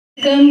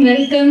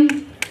Welcome.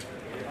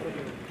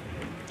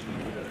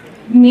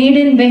 Made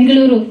in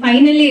Bengaluru.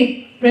 Finally,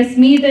 press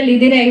meet ಅಲ್ಲಿ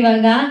ಇದ್ದೀರಾ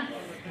ಇವಾಗ.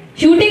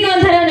 ಶೂಟಿಂಗ್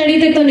ಒಂಥರ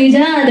ನಡೀತಿತ್ತು ನಿಜ,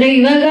 ಆದ್ರೆ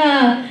ಇವಾಗ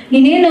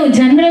ಇನ್ನೇನು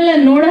ಜನರಲ್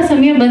ನೋಡೋ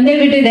ಸಮಯ ಬಂದೇ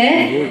ಬಿಟ್ಟಿದೆ.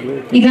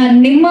 ಈಗ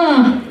ನಿಮ್ಮ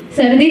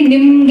ಸರದಿ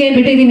ನಿಮ್ಗೆ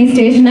ಬಿಟ್ಟಿದ್ದೀನಿ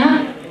ಸ್ಟೇಜ್ನ.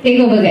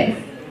 ಹೇಗೋ ಬಗ್ಗೆ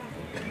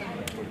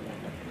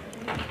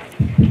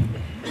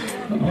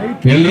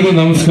ಎಲ್ರಿಗೂ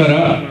ನಮಸ್ಕಾರ.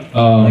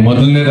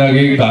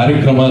 ಮೊದಲನೇದಾಗಿ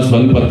ಕಾರ್ಯಕ್ರಮ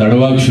ಸ್ವಲ್ಪ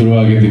ತಡವಾಗಿ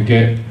ಶುರುವಾಗಿದ್ದಕ್ಕೆ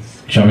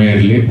ಕ್ಷಮೆ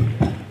ಇರಲಿ.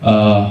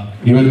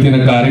 ಇವತ್ತಿನ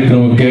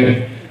ಕಾರ್ಯಕ್ರಮಕ್ಕೆ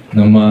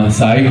ನಮ್ಮ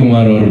ಸಾಯಿ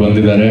ಕುಮಾರ್ ಅವರು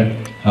ಬಂದಿದ್ದಾರೆ,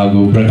 ಹಾಗೂ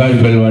ಪ್ರಕಾಶ್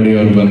ಬೆಳವಾಡಿ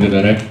ಅವರು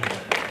ಬಂದಿದ್ದಾರೆ,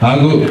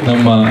 ಹಾಗೂ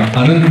ನಮ್ಮ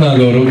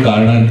ಅನಂತ್ನಾಗ್ ಅವರು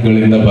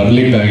ಕಾರಣಗಳಿಂದ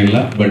ಬರ್ಲಿಕ್ಕಾಗಿಲ್ಲ,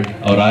 ಬಟ್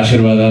ಅವ್ರ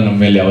ಆಶೀರ್ವಾದ ನಮ್ಮ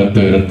ಮೇಲೆ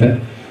ಯಾವತ್ತೂ ಇರುತ್ತೆ.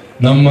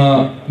 ನಮ್ಮ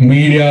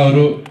ಮೀಡಿಯಾ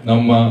ಅವರು,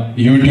 ನಮ್ಮ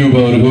ಯೂಟ್ಯೂಬ್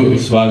ಅವ್ರಿಗೂ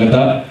ಸ್ವಾಗತ.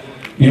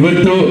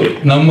 ಇವತ್ತು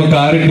ನಮ್ಮ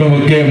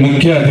ಕಾರ್ಯಕ್ರಮಕ್ಕೆ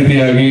ಮುಖ್ಯ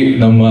ಅತಿಥಿಯಾಗಿ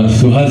ನಮ್ಮ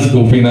ಸುಹಾಸ್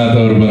ಗೋಪಿನಾಥ್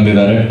ಅವರು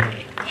ಬಂದಿದ್ದಾರೆ,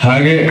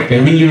 ಹಾಗೆ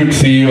ಎವಲ್ಯೂಟ್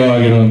ಸಿಇಒ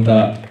ಆಗಿರುವಂತ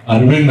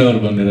ಅರವಿಂದ್ ಅವರು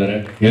ಬಂದಿದ್ದಾರೆ.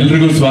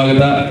 ಎಲ್ರಿಗೂ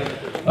ಸ್ವಾಗತ.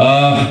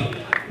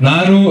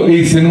 ನಾನು ಈ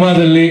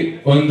ಸಿನಿಮಾದಲ್ಲಿ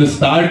ಒಂದು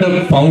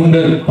ಸ್ಟಾರ್ಟ್ಅಪ್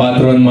ಫೌಂಡರ್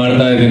ಪಾತ್ರವನ್ನು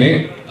ಮಾಡ್ತಾ ಇದ್ದೀನಿ.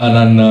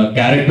 ನನ್ನ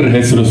ಕ್ಯಾರೆಕ್ಟರ್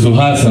ಹೆಸರು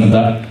ಸುಹಾಸ್ ಅಂತ.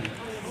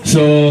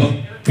 ಸೊ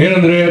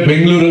ಏನಂದ್ರೆ,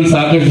 ಬೆಂಗಳೂರಲ್ಲಿ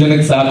ಸಾಕಷ್ಟು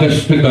ಜನಕ್ಕೆ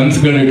ಸಾಕಷ್ಟು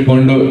ಕನಸುಗಳು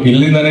ಇಟ್ಕೊಂಡು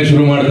ಇಲ್ಲಿಂದಾನೇ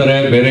ಶುರು ಮಾಡ್ತಾರೆ,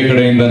 ಬೇರೆ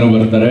ಕಡೆಯಿಂದಾನು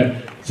ಬರ್ತಾರೆ.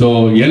 ಸೊ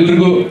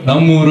ಎಲ್ರಿಗೂ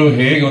ನಮ್ಮೂರು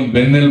ಹೇಗೆ ಒಂದು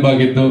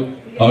ಬೆನ್ನೆಲುಬಾಗಿದ್ದು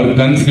ಅವ್ರ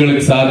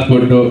ಕನ್ಸುಗಳಿಗೆ ಸಾಥ್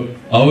ಕೊಟ್ಟು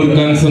ಅವ್ರ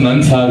ಕನಸು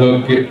ನನ್ಸ್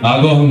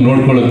ಆಗೋ ಹಂಗೆ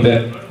ನೋಡ್ಕೊಳ್ಳುತ್ತೆ.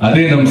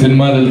 ಅದೇ ನಮ್ಮ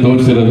ಸಿನಿಮಾದಲ್ಲಿ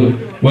ತೋರಿಸಿರೋದು.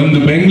 ಒಂದು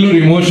ಬೆಂಗಳೂರು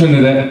ಇಮೋಷನ್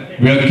ಇದೆ.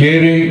 We are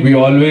caring, we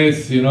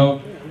always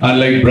are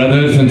like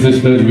brothers and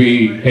sisters. We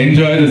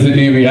enjoy the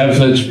city. We have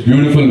such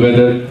beautiful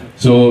weather.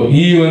 So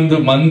ಈ ಒಂದು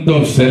ಮಂತ್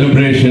ಆಫ್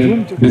ಸೆಲೆಬ್ರೇಷನ್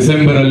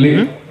ಡಿಸೆಂಬರ್ ಅಲ್ಲಿ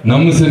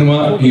ನಮ್ಮ ಸಿನಿಮಾ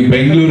ಈ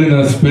ಬೆಂಗಳೂರಿನ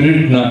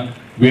ಸ್ಪಿರಿಟ್ ನ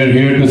we are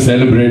here to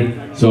celebrate.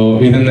 So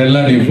ಇದನ್ನೆಲ್ಲ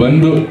ನೀವು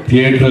ಬಂದು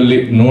ಥಿಯೇಟರ್ ಅಲ್ಲಿ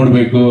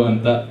ನೋಡ್ಬೇಕು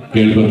ಅಂತ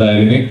ಕೇಳ್ಕೊತಾ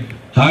ಇದ್ದೀನಿ.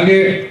 ಹಾಗೆ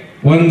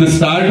ಒಂದು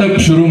ಸ್ಟಾರ್ಟ್ಅಪ್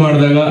ಶುರು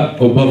ಮಾಡಿದಾಗ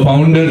ಒಬ್ಬ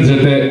ಫೌಂಡರ್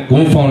ಜೊತೆ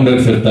ಕೋ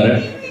ಫೌಂಡರ್ಸ್ ಇರ್ತಾರೆ.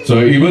 ಸೊ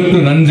ಇವತ್ತು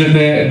ನನ್ನ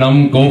ಜೊತೆ ನಮ್ಮ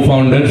ಕೋ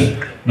ಫೌಂಡರ್ಸ್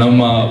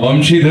ನಮ್ಮ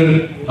ವಂಶೀಧರ್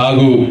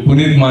ಹಾಗೂ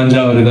ಪುನೀತ್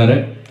ಮಾಂಜಾ ಅವರಿದ್ದಾರೆ.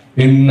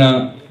 ಇನ್ನ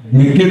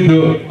ಮಿಕ್ಕಿದ್ದು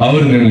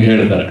ಅವರು ನಿಮ್ಗೆ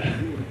ಹೇಳ್ತಾರೆ.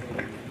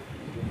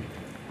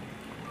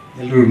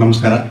 ಎಲ್ರಿಗೂ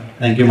ನಮಸ್ಕಾರ.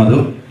 ಥ್ಯಾಂಕ್ ಯು ಮಧು.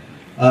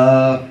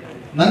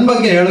 ನನ್ನ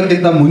ಬಗ್ಗೆ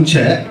ಹೇಳೋಕ್ಕಿಂತ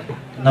ಮುಂಚೆ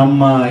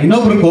ನಮ್ಮ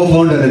ಇನ್ನೊಬ್ರು ಕೋ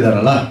ಫೌಂಡರ್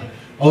ಇದ್ದಾರಲ್ಲ,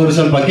 ಅವರು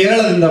ಸ್ವಲ್ಪ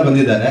ಕೇರಳದಿಂದ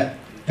ಬಂದಿದ್ದಾರೆ.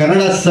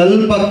 ಕನ್ನಡ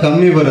ಸ್ವಲ್ಪ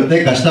ಕಮ್ಮಿ ಬರುತ್ತೆ,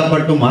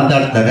 ಕಷ್ಟಪಟ್ಟು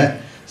ಮಾತಾಡ್ತಾರೆ.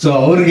 ಸೊ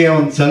ಅವ್ರಿಗೆ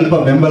ಒಂದು ಸ್ವಲ್ಪ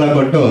ಬೆಂಬಲ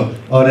ಕೊಟ್ಟು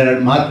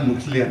ಅವರೆರಡು ಮಾತು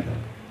ಮುಗಿಸ್ಲಿ ಅಂತ.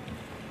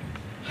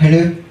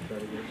 Hello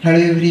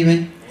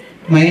everyone.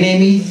 My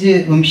name is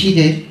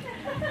Vamshidhar.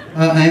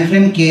 I am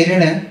from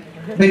Kerala.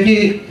 But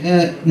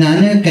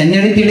ನಾನು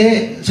ಕನ್ನಡದಲ್ಲೇ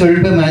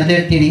ಸ್ವಲ್ಪ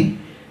ಮಾತಾಡ್ತೀನಿ.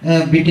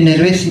 ಬಿಟ್ಟು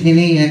ನರ್ವಸ್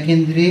ಇದ್ದೀನಿ,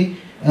 ಯಾಕೆಂದರೆ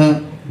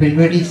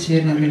ಬೆಳವಾಡಿ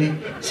ಸರ್ ಆಮೇಲೆ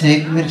ಸಾಯಿ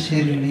ಕುಮಾರ್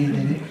ಸರ್ ಎಲ್ಲ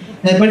ಇದ್ದಾರೆ.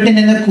 ಬಟ್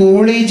ನನ್ನ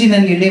ಕಾಲೇಜ್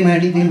ನಾನು ಇಲ್ಲೇ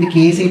ಮಾಡಿದ್ದೀನಿ,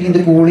 KCIಲಿಂದ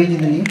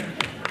ಕಾಲೇಜಿನಲ್ಲಿ.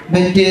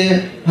 ಬಟ್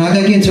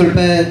ಹಾಗಾಗಿ ಒಂದು ಸ್ವಲ್ಪ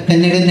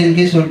ಕನ್ನಡ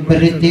ನನಗೆ ಸ್ವಲ್ಪ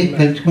ಬರುತ್ತೆ,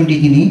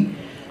 ಕಲ್ತ್ಕೊಂಡಿದ್ದೀನಿ.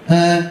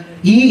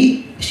 ಈ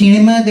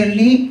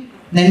ಸಿನಿಮಾದಲ್ಲಿ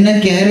ನನ್ನ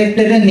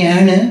ಕ್ಯಾರೆಕ್ಟರ್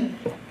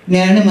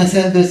ಜ್ಞಾನ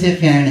ಮಸಾಲೆ ದೋಸೆ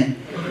ಫ್ಯಾನ್.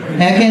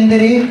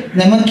 ಯಾಕೆಂದರೆ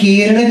ನಮ್ಮ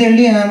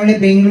ಕೇರಳದಲ್ಲಿ ಆಮೇಲೆ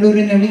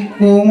ಬೆಂಗಳೂರಿನಲ್ಲಿ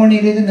ಕಾಮನ್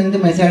ಇರೋದು ನಂದು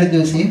ಮಸಾಲೆ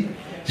ದೋಸೆ.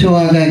 ಸೊ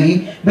ಹಾಗಾಗಿ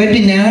ಬಟ್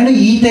ನಾನು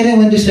ಈ ಥರ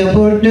ಒಂದು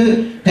ಸಪೋರ್ಟ್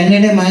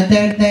ಕನ್ನಡ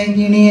ಮಾತಾಡ್ತಾ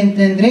ಇದ್ದೀನಿ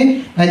ಅಂತಂದರೆ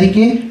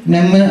ಅದಕ್ಕೆ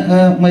ನಮ್ಮ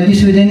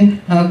ಮಧುಸೂದನ್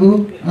ಹಾಗೂ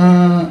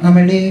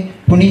ಆಮೇಲೆ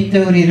ಪುನೀತ್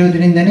ಅವರು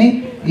ಇರೋದ್ರಿಂದನೇ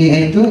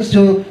ಆಯಿತು.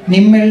 ಸೊ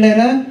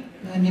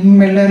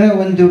ನಿಮ್ಮೆಲ್ಲರ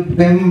ಒಂದು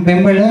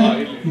ಬೆಂಬಲ.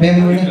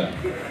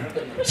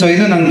 ಸೊ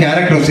ಇದು ನನ್ನ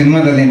ಕ್ಯಾರೆಕ್ಟರ್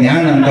ಸಿನಿಮಾದಲ್ಲಿ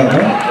ಜ್ಞಾನ್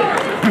ಅಂತವ್ರು.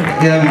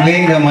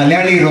 Playing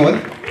Malayali roll.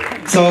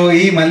 ಸೊ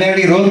ಈ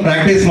ಮಲಯಾಳಿ ರೋಲ್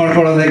ಪ್ರಾಕ್ಟೀಸ್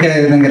ಮಾಡ್ಕೊಳ್ಳೋದಕ್ಕೆ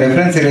ನನಗೆ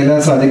ರೆಫರೆನ್ಸ್ ಇರಲಿಲ್ಲ.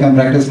 ಸೊ ಅದಕ್ಕೆ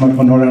ಪ್ರಾಕ್ಟೀಸ್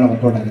ಮಾಡ್ಕೊಂಡು ನೋಡೋಣ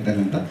ವರ್ಕೌಟ್ ಆಗುತ್ತೆ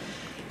ಅಂತ.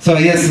 So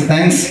S,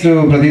 thanks to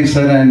Pradeep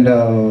sir and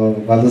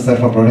Balu sir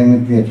for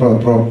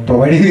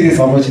providing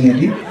this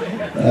opportunity.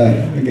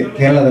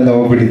 ಕೇರಳದಲ್ಲ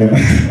ಹೋಗ್ಬಿಟ್ಟಿದ್ದಾರೆ.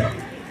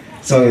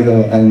 So ಇದು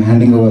I am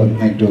handing over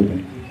mic to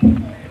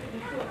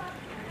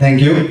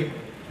thank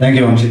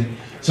you Vamshi.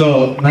 So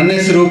ನನ್ನ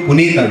ಹೆಸರು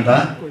ಪುನೀತ್ ಅಂತ.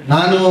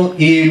 ನಾನು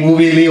ಈ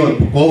ಮೂವಿಲಿ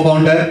ಒಂದು ಕೋ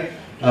ಫೌಂಡರ್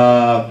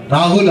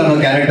ರಾಹುಲ್ ಅನ್ನೋ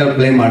ಕ್ಯಾರೆಕ್ಟರ್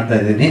ಪ್ಲೇ ಮಾಡ್ತಾ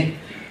ಇದ್ದೀನಿ.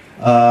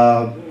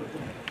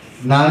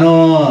 ನಾನು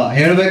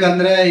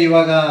ಹೇಳಬೇಕಂದ್ರೆ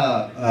ಇವಾಗ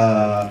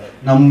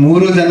ನಮ್ಮ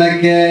 3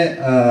 ಜನಕ್ಕೆ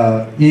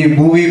ಈ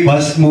ಮೂವಿ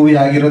ಫಸ್ಟ್ ಮೂವಿ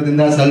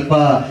ಆಗಿರೋದ್ರಿಂದ ಸ್ವಲ್ಪ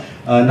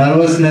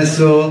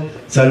ನರ್ವಸ್ನೆಸ್ಸು,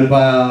 ಸ್ವಲ್ಪ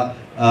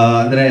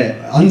ಅಂದರೆ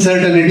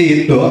ಅನ್ಸರ್ಟನಿಟಿ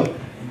ಇತ್ತು.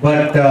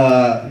 ಬಟ್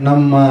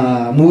ನಮ್ಮ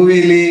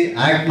ಮೂವಿಲಿ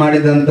ಆ್ಯಕ್ಟ್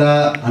ಮಾಡಿದಂಥ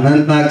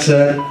ಅನಂತ್ನಾಗ್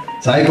ಸರ್,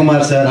 ಸಾಯಿ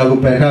ಕುಮಾರ್ ಸರ್ ಹಾಗೂ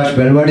ಪ್ರಕಾಶ್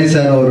ಬೆಳವಾಡಿ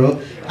ಸರ್ ಅವರು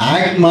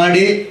ಆ್ಯಕ್ಟ್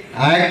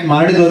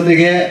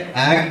ಮಾಡಿದೊಂದಿಗೆ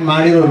ಆ್ಯಕ್ಟ್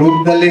ಮಾಡಿರೋ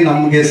ರೂಪದಲ್ಲಿ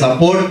ನಮಗೆ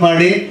ಸಪೋರ್ಟ್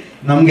ಮಾಡಿ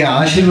ನಮಗೆ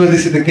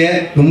ಆಶೀರ್ವದಿಸಿದ್ದಕ್ಕೆ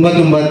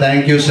ತುಂಬ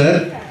ಥ್ಯಾಂಕ್ ಯು ಸರ್.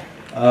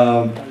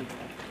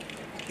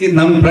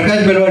 ನಮ್ಮ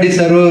ಪ್ರಕಾಶ್ ಬೆಳವಾಡಿ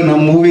ಸರ್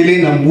ನಮ್ಮ ಮೂವಿಲಿ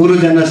ನಮ್ಮ 3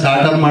 ಜನ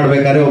ಸ್ಟಾರ್ಟಪ್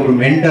ಮಾಡ್ಬೇಕಾದ್ರೆ ಒಬ್ರು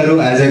ಮೆಂಟರು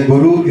ಆ್ಯಸ್ ಎ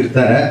ಗುರು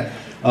ಇರ್ತಾರೆ.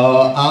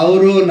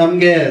 ಅವರು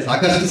ನಮಗೆ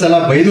ಸಾಕಷ್ಟು ಸಲ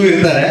ಬೈದು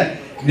ಇರ್ತಾರೆ,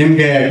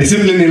 ನಿಮಗೆ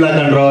ಡಿಸಿಪ್ಲಿನ್ ಇಲ್ಲ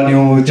ಕಂಡ್ರೋ,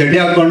 ನೀವು ಚಡ್ಡಿ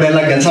ಹಾಕ್ಕೊಂಡು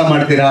ಎಲ್ಲ ಕೆಲಸ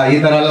ಮಾಡ್ತೀರಾ, ಈ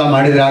ಥರ ಎಲ್ಲ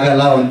ಮಾಡಿದ್ರೆ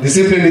ಆಗಲ್ಲ, ಒಂದು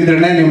ಡಿಸಿಪ್ಲಿನ್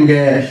ಇದ್ರೇ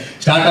ನಿಮಗೆ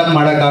ಸ್ಟಾರ್ಟಪ್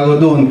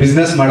ಮಾಡೋಕ್ಕಾಗೋದು, ಒಂದು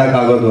ಬಿಸ್ನೆಸ್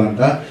ಮಾಡೋಕ್ಕಾಗೋದು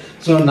ಅಂತ.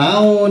 ಸೊ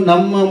ನಾವು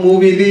ನಮ್ಮ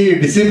ಮೂವಿಲಿ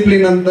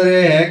ಡಿಸಿಪ್ಲಿನ್ ಅಂದರೆ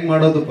ಹೇಗೆ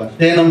ಮಾಡೋದು,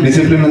 ಫಸ್ಟೇ ನಮ್ಮ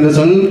ಡಿಸಿಪ್ಲಿನ್ ಅಂದರೆ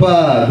ಸ್ವಲ್ಪ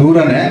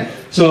ದೂರನೇ.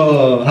 ಸೊ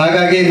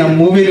ಹಾಗಾಗಿ ನಮ್ಮ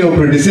ಮೂವಿಲಿ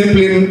ಒಬ್ರು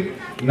ಡಿಸಿಪ್ಲಿನ್,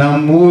 ನಮ್ಮ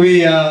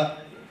ಮೂವಿಯ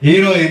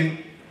ಹೀರೋಯಿನ್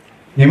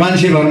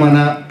ಹಿಮಾಂಶಿ ವರ್ಮನ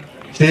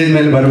ಸ್ಟೇಜ್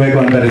ಮೇಲೆ ಬರಬೇಕು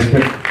ಅಂತ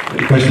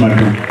ರಿಕ್ವೆಸ್ಟ್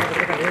ಮಾಡ್ತೀನಿ.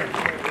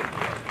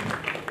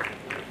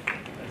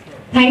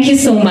 Thank you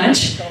so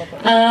much.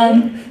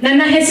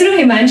 ನನ್ನ ಹೆಸರು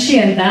ಹಿಮಾಂಶಿ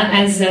ಅಂತ.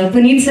 As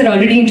Puneeth sir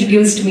already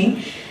introduced me.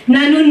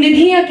 ನಾನು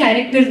ನಿಧಿಯ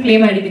ಕ್ಯಾರೆಕ್ಟರ್ ಪ್ಲೇ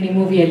ಮಾಡಿದ್ದೀನಿ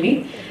ಮೂವಿಯಲ್ಲಿ.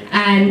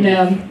 And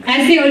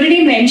as the already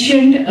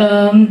mentioned,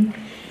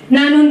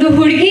 ನಾನೊಂದು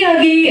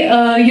ಹುಡುಗಿಯಾಗಿ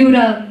ಇವರ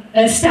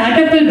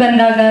ಸ್ಟಾರ್ಟಪ್ ಅಲ್ಲಿ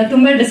ಬಂದಾಗ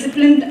ತುಂಬಾ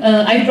discipline,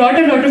 I brought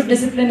a lot of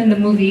discipline in the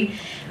movie.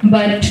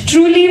 But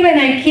truly, when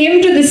I came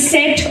to the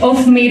set of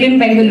Made in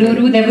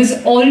Bengaluru, there was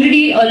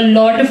already a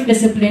lot of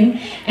discipline,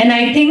 and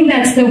I think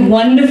that's the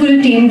wonderful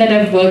team that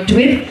I've worked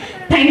with.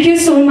 Thank you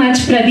so much,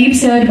 Pradeep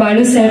sir,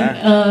 Balu sir,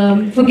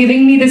 for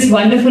giving me this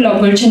wonderful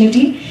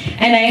opportunity,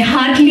 and I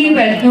heartily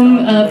welcome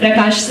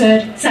Prakash sir,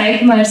 Sai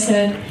Kumar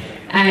sir,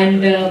 and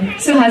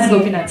Suhas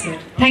Gopinath sir.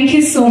 Thank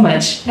you so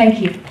much. Thank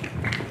you.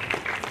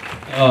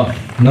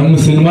 ನಮ್ಮ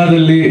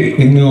ಸಿನಿಮಾದಲ್ಲಿ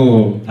ಇನ್ನು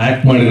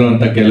act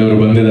ಮಾಡಿರುವಂತ ಕೆಲವರು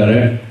ಬಂದಿದ್ದಾರೆ.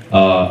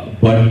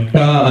 ಭಟ್ಟ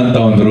ಅಂತ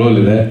ಒಂದು roll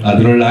ಇದೆ,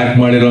 ಅದರೊಳಗೆ ಆಕ್ಟ್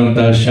ಮಾಡಿರುವಂತ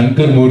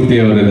ಶಂಕರ್ ಮೂರ್ತಿ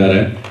ಅವರಿದ್ದಾರೆ.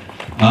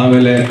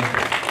 ಆಮೇಲೆ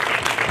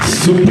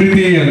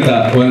ಸುಪ್ರೀತಿ ಅಂತ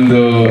ಒಂದು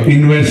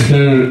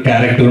ಇನ್ವೆಸ್ಟರ್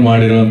ಕ್ಯಾರೆಕ್ಟರ್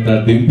ಮಾಡಿರುವಂತ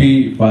ದಿಪ್ಪಿ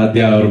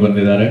ಪಾದ್ಯ ಅವರು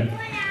ಬಂದಿದ್ದಾರೆ.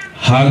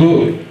 ಹಾಗೂ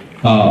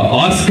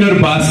ಆಸ್ಕರ್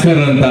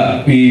ಭಾಸ್ಕರ್ ಅಂತ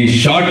ಈ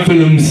ಶಾರ್ಟ್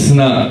ಫಿಲ್ಮ್ಸ್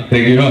ನ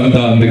ತೆಗೆಯುವಂತ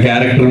ಒಂದು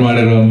ಕ್ಯಾರೆಕ್ಟರ್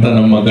ಮಾಡಿರುವಂತ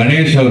ನಮ್ಮ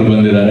ಗಣೇಶ್ ಅವರು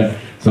ಬಂದಿದ್ದಾರೆ.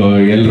 ಸೊ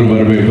ಎಲ್ರು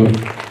ಬರಬೇಕು.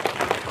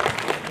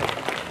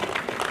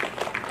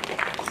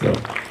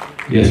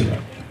 Yes ma'am.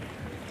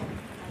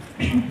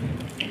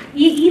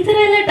 ಈ ತರ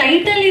ಎಲ್ಲ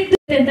ಟೈಟಲ್ ಇತ್ತು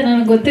ಅಂತ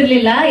ನನಗೆ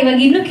ಗೊತ್ತಿರ್ಲಿಲ್ಲ. ಇವಾಗ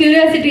ಇನ್ನೂ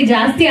ಕ್ಯೂರಿಯಾಸಿಟಿ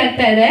ಜಾಸ್ತಿ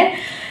ಆಗ್ತಾ ಇದೆ.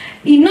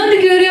 ಇನ್ನೊಂದು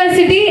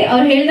ಕ್ಯೂರಿಯಾಸಿಟಿ,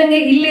 ಅವ್ರು ಹೇಳ್ದಂಗೆ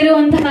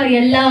ಇಲ್ಲಿರುವಂತಹ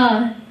ಎಲ್ಲ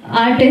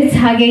ಆರ್ಟಿಸ್ಟ್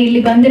ಹಾಗೆ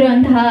ಇಲ್ಲಿ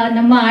ಬಂದಿರುವಂತಹ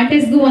ನಮ್ಮ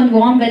ಆರ್ಟಿಸ್ಟ್ಗೂ ಒಂದು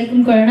ವಾರ್ಮ್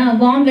ವೆಲ್ಕಮ್ ಕೊಡೋಣ.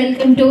 Warm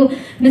welcome to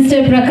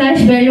mister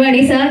Prakash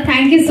Belavadi sir.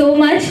 Thank you so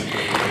much.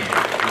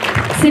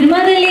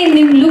 ಸಿನಿಮಾದಲ್ಲಿ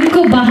ನಿಮ್ಮ ಲುಕ್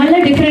ಬಹಳ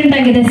ಡಿಫ್ರೆಂಟ್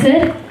ಆಗಿದೆ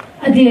ಸರ್.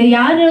 ಅದು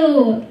ಯಾರು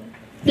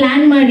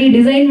ಪ್ಲಾನ್ ಮಾಡಿ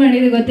ಡಿಸೈನ್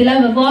ಮಾಡಿದ್ರು ಗೊತ್ತಿಲ್ಲ.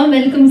 Warm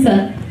welcome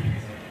sir.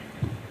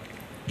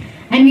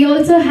 And we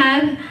also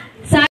have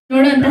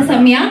ನೋಡುವಂತ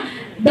ಸಮಯ.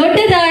 ದೊಡ್ಡ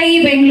ತಾಯಿ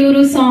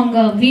ಬೆಂಗಳೂರು ಸಾಂಗ್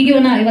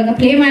ವಿಡಿಯೋನ ಇವಾಗ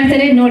ಪ್ಲೇ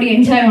ಮಾಡ್ತಾರೆ, ನೋಡಿ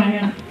ಎಂಜಾಯ್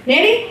ಮಾಡೋಣ.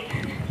 ರೆಡಿ?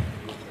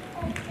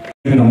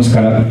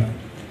 ನಮಸ್ಕಾರ.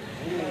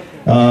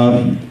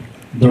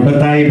 ದೊಡ್ಡ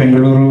ತಾಯಿ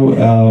ಬೆಂಗಳೂರು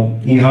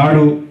ಈ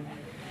ಹಾಡು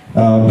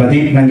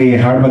ಪ್ರದೀಪ್ ನನಗೆ ಈ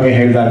ಹಾಡು ಬಗ್ಗೆ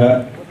ಹೇಳಿದಾಗ,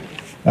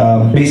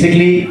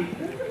 ಬೇಸಿಕ್ಲಿ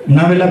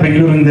ನಾವೆಲ್ಲ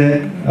ಬೆಂಗಳೂರಿಂದ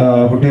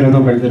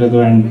ಹುಟ್ಟಿರೋದು ಬೆಳೆದಿರೋದು.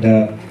 ಆ್ಯಂಡ್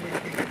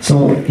ಸೊ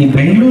ಈ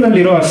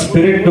ಬೆಂಗಳೂರಲ್ಲಿರೋ ಆ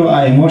ಸ್ಪಿರಿಟ್, ಆ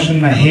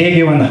ಎಮೋಷನ್ನ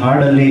ಹೇಗೆ ಒಂದು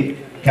ಹಾಡಲ್ಲಿ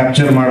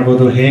ಕ್ಯಾಪ್ಚರ್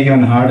ಮಾಡ್ಬೋದು, ಹೇಗೆ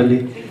ಒಂದು ಹಾಡಲ್ಲಿ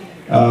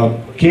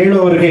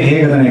ಕೇಳೋರಿಗೆ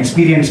ಹೇಗೆ ಅದನ್ನು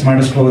ಎಕ್ಸ್ಪೀರಿಯನ್ಸ್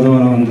ಮಾಡಿಸ್ಬೋದು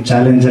ಅನ್ನೋ ಒಂದು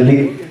ಚಾಲೆಂಜಲ್ಲಿ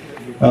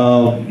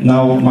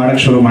ನಾವು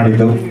ಮಾಡೋಕ್ಕೆ ಶುರು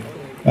ಮಾಡಿದ್ದೆವು.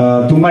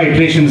 ತುಂಬ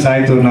ಇಟ್ರೇಷನ್ಸ್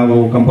ಆಯಿತು. ನಾವು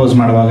ಕಂಪೋಸ್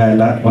ಮಾಡುವಾಗ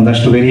ಎಲ್ಲ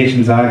ಒಂದಷ್ಟು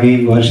ವೇರಿಯೇಷನ್ಸ್ ಆಗಿ,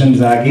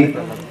 ವರ್ಷನ್ಸ್ ಆಗಿ,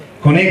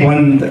 ಕೊನೆಗೆ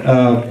ಒಂದು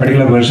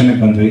ಪರ್ಟಿಕ್ಯುಲರ್ ವರ್ಷನ್ಗೆ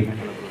ಬಂದ್ವಿ.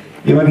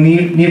 ಇವಾಗ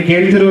ನೀವು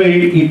ಕೇಳ್ತಿರೋ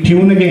ಈ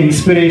ಟ್ಯೂನ್ಗೆ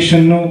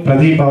ಇನ್ಸ್ಪಿರೇಷನ್ನು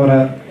ಪ್ರದೀಪ್ ಅವರ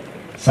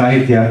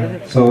ಸಾಹಿತ್ಯ.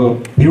 So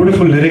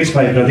beautiful lyrics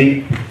by Pradeep.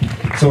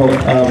 So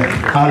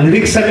ಆ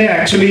ಲಿರಿಕ್ಸಲ್ಲೇ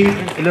actually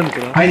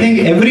I think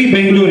every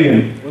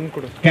ಬೆಂಗಳೂರಿಯನ್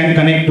can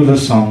connect to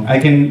this song. I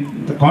can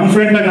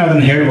confident ಆಗಿ ನಾವು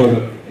ಅದನ್ನು ಹೇಳ್ಬೋದು.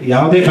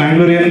 ಯಾವುದೇ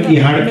ಬ್ಯಾಂಗ್ಳೂರಿಯನ್ ಈ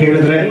ಹಾಡು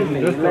ಕೇಳಿದ್ರೆ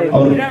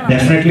ಅವ್ರು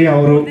ಡೆಫಿನೆಟ್ಲಿ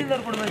ಅವರು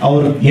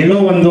ಎಲ್ಲೋ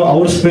ಒಂದು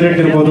ಅವ್ರ ಸ್ಪಿರಿಟ್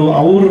ಇರ್ಬೋದು,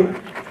 ಅವ್ರ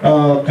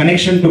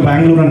ಕನೆಕ್ಷನ್ ಟು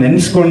ಬ್ಯಾಂಗ್ಳೂರನ್ನ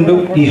ನೆನೆಸ್ಕೊಂಡು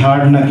ಈ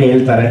ಹಾಡನ್ನ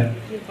ಕೇಳ್ತಾರೆ.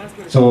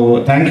 So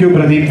thank you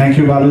Pradeep, thank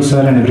you Balu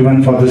sir and everyone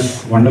for this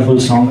wonderful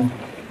song,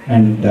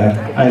 and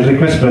I'll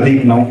request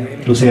Pradeep now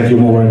to say a few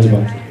more words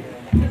about it.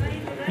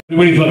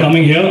 Everybody for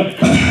coming here,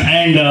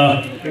 and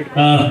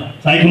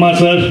Sai Kumar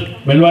sir,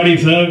 Belavadi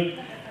sir,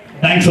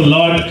 thanks a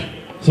lot.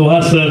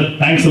 Suhas sir,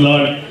 thanks a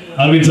lot.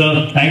 Arvind sir,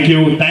 thank you.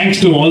 Thanks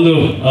to all the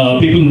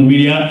people in the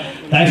media.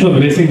 Thanks for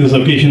gracing this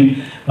occasion.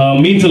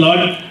 Means a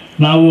lot.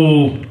 Now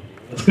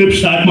script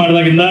start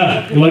ಮಾಡಿದಾಗಿಂದ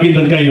ಇವಾಗಿನ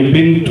ತನಕ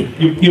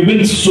you've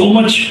been so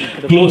much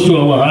close to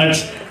our hearts.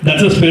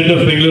 That's the spirit of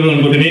Bengaluru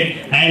ಅನ್ಕೋತೀನಿ.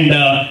 And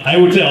I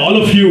would say all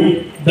of you,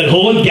 the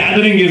whole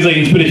gathering is the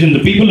inspiration.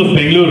 The people of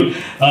Bengaluru,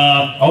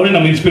 ಅವರೇ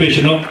ನಮ್ಮ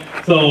inspiration.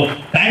 So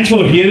thanks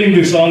for hearing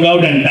this song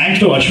out, and thanks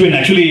to Ashwin.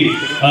 Actually,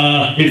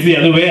 it's the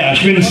other way.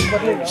 Ashwin's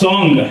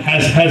song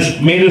has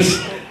made us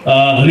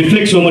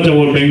reflect so much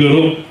about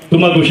Bengaluru.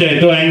 ತುಂಬಾ ಖುಷಿ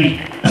ಆಯಿತು. And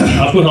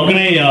of course, how can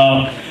I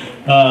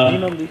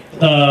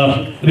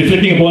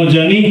reflecting upon the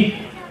journey.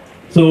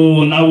 So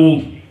ನಾವು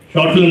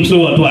short films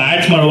ಅಥವಾ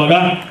ads ಮಾಡುವಾಗ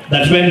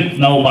that's when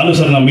ನಾವು ಬಾಲು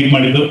ಸರ್ನ meet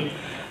ಮಾಡಿದ್ದು.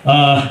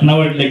 ನಾವು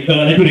like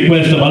to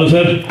request Balu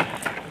sir,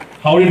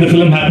 how did the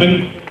film happen?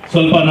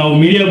 ಸ್ವಲ್ಪ ನಾವು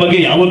ಮೀಡಿಯಾ ಬಗ್ಗೆ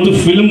ಯಾವತ್ತೂ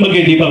ಫಿಲ್ಮ್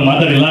ಬಗ್ಗೆ ಡೀಪಾಗಿ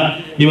ಮಾತಾಡಿಲ್ಲ.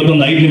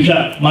 ಇವತ್ತೊಂದು 5 ನಿಮಿಷ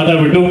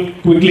ಮಾತಾಡ್ಬಿಟ್ಟು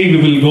quickly we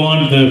will go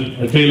on the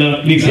trailer.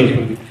 Please sir.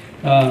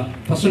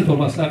 First and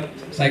foremost sir,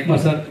 Sai Kumar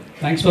sir,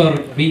 thanks for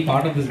being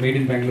part of this Made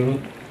in Bengaluru.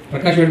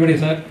 Prakash Belavadi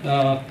sir,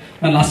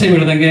 ನಾನು ಲಾಸ್ಟ್ ಟೈಮ್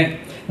ಹೇಳಿದಂಗೆ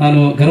ನಾನು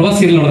ಗರ್ವ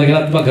ಸೀರಿಯಲ್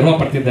ನೋಡಿದಾಗೆಲ್ಲ ತುಂಬ ಗರ್ವ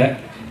ಪಡ್ತಿದ್ದೆ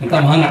ಅಂತ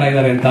ಮಹಾನ್ ನಟ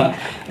ಇದ್ದಾರೆ ಅಂತ.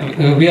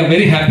 We are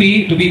very happy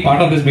to B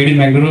part of this made in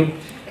Bengaluru.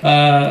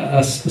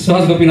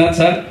 Suhas Gopinath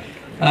sir,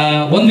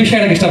 ಒಂದು ವಿಷಯ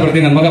ಹೇಳಕ್ಕೆ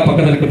ಇಷ್ಟಪಡ್ತೀನಿ. ನನ್ನ ಮಗ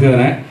ಪಕ್ಕದಲ್ಲಿ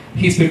ಕೂತಿದ್ದಾನೆ,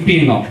 ಹೀಸ್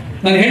 15 ನಾವು.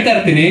 ನಾನು ಹೇಳ್ತಾ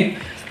ಇರ್ತೀನಿ,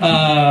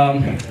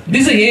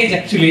 this age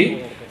actually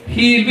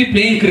he will be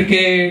playing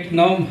cricket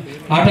ನಾವು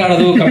ಆಟ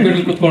ಆಡೋದು,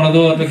 ಕಂಪ್ಯೂಟರ್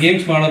ಕುತ್ಕೊಳ್ಳೋದು ಅಥವಾ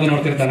ಗೇಮ್ಸ್ ಮಾಡೋದು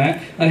ನೋಡ್ತಿರ್ತಾನೆ.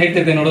 ನಾನು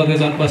ಹೇಳ್ತಿದ್ದೆ, ನೋಡೋದು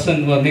is one person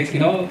next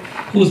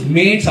whose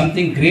made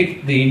something great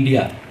the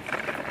India.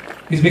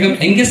 Is become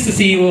youngest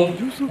CEO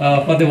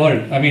for the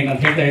world. I mean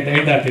ಅಂತ ಹೇಳ್ತಾ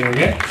ಇರ್ತೀವಿ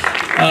ಇವ್ರಿಗೆ.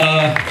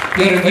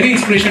 You are very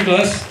inspiration to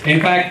us.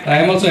 In fact I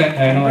am also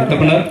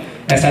entrepreneur.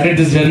 I started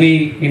this journey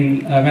in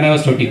when I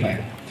was 25.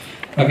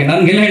 Okay,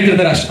 ನನಗೆಲ್ಲ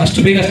ಹೇಳ್ತಿರ್ತಾರೆ ಅಷ್ಟು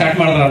ಬೇಗ start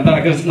ಮಾಡಿದ್ರೆ ಅಂತ.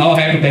 ಬಿಕಾಸ್ ನಾವು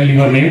have to tell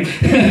your name.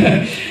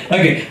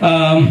 Okay,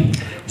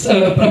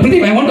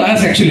 Pradeep, I want to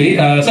ask actually,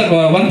 sir,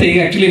 one thing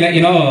actually,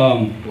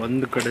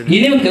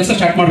 ಏನೇ ಒಂದು ಕೆಲಸ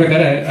ಸ್ಟಾರ್ಟ್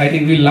ಮಾಡ್ಬೇಕಾದ್ರೆ I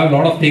think will have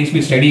lot of things.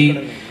 V study,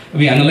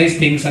 we analyze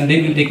things, and then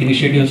we'll take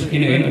initiatives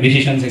in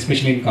decisions,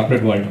 especially in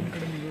corporate world.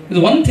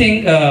 There's one thing,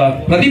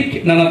 Pradeep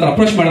ನನ್ನ ಹತ್ರ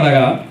approach ಮಾಡಿದಾಗ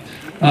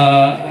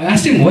I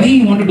asked him why he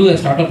want to do a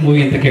startup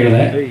movie ಅಂತ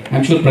ಕೇಳಿದೆ.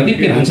 I'm sure Pradeep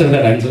can answer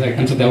that.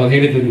 ಅನ್ಸುತ್ತೆ ಅವಾಗ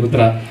ಹೇಳಿದ್ದು ನಿಮ್ಗೆ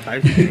ಉತ್ತರ.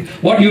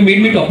 What you made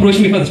me to approach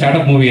me for the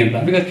startup movie ಅಂತ.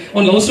 Because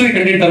ಒಂದು ಲವ್ ಸ್ಟೋರಿ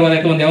ಕಂಟೆಂಟ್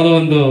ತರಬಹುದಾಯ್ತು, ಒಂದು ಯಾವುದೋ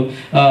ಒಂದು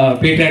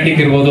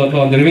ಪೇಟ್ರಿಯಾಟಿಕ್ ಇರ್ಬೋದು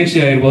ಅಥವಾ ಒಂದು ರಿವೆಂಜ್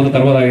ಇರ್ಬೋದು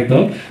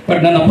ತರಬಹುದಾಗಿತ್ತು.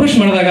 ಬಟ್ ನಾನು ಅಪ್ರೋಚ್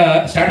ಮಾಡಿದಾಗ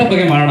ಸ್ಟಾರ್ಟ್ಅಪ್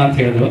ಬಗ್ಗೆ ಮಾಡೋಣ ಅಂತ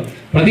ಹೇಳಿದ್ರು.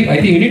 Pradeep, I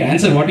think you need to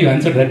answer what you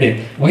answered that day.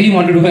 Why you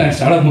want to do a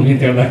startup movie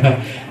ಅಂತ ಹೇಳಿದಾಗ.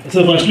 So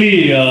firstly,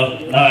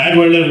 ad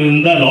world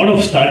a lot of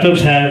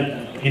startups have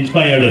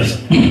inspired us.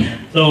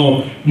 So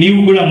ನೀವು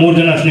ಕೂಡ 3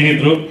 ಜನ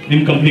ಸ್ನೇಹಿತರು,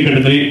 ನಿಮ್ಮ company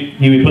ಕಟ್ಟಿದ್ರಿ,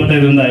 ನೀವು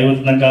 25ರಿಂದ 50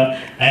 ತನಕ.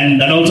 And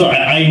that also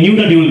I knew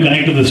that you will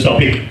connect to this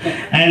topic.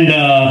 And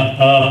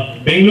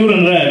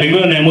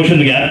ಬೆಂಗಳೂರಿನ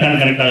ಎಮೋಷನ್ಗೆ ಯಾರು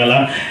ಕನೆಕ್ಟ್ ಆಗಲ್ಲ.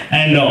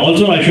 And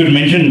also I should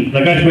mention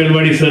Prakash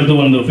Belavadi ಸರ್ದು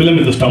ಒಂದು ಫಿಲಮ್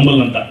ಇದು ಸ್ಟಂಬಲ್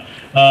ಅಂತ.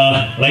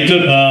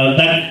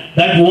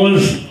 That was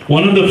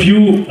one of the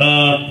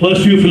first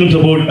few films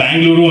about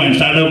Bengaluru and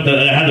startup that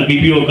had the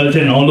BPO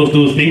culture and all of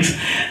those things.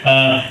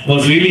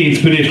 Was really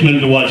inspirational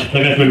to watch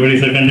Prakash Belavadi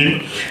sir content.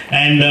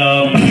 And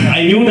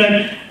I knew that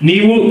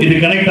ನೀವು ಇದು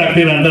connect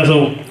ಆಗ್ತೀರಾ ಅಂತ. So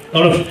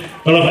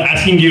lot of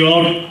asking you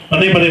out,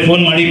 ಪದೇ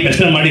phone ಮಾಡಿ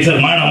ಪೆಸ್ಟರ್ ಮಾಡಿ, sir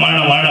ಮಾಡ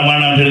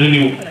ಅಂತ ಹೇಳಿದ್ರೆ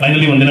ನೀವು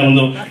ಫೈನಲಿ ಒಂದಿನ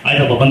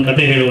ಆಯ್ತಪ್ಪ ಬಂದು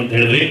ಕತೆ ಹೇಳು ಅಂತ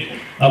ಹೇಳಿದ್ರಿ.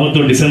 ಅವತ್ತು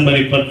December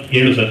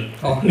 27 sir.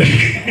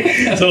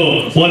 So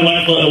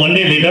one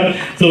day later.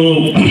 So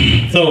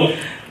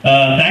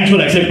thanks for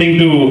accepting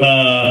to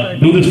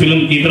do this film.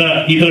 ಈ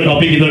ತರ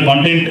ಟಾಪಿಕ್, ಈ ತರ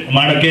ಕಾಂಟೆಂಟ್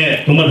ಮಾಡೋಕ್ಕೆ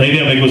ತುಂಬಾ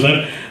ಧೈರ್ಯ ಬೇಕು sir.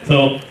 So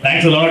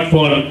thanks a lot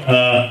for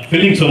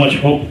filling so much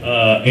hope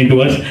into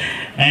us.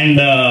 And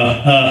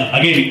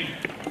again,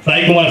 Sai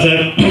Kumar sir.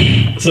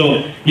 So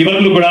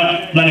ಇವಾಗಲೂ ಕೂಡ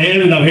ನಾವು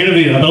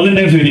ಹೇಳಿದ್ವಿ 1000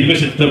 times we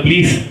requested,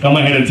 please come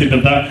ahead and sit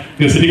ಅಂತ.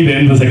 You're sitting there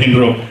in the second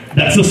row.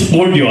 That's the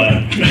sport you are.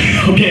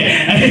 Okay.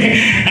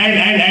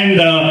 And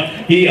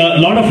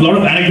lot of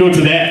anecdotes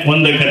ಇದೆ.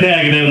 ಒಂದು ಕಥೆ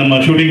ಆಗಿದೆ ನಮ್ಮ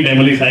ಶೂಟಿಂಗ್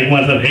ಟೈಮಲ್ಲಿ. ಸಾಯಿ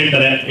ಕುಮಾರ್ ಸರ್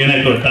ಹೇಳ್ತಾರೆ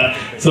ಏನಾಯ್ತು ಅಂತ.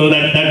 So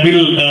that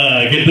will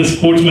get the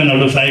sportsman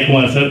out of Sai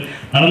Kumar sir.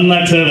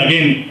 Anantnag sir,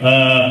 again,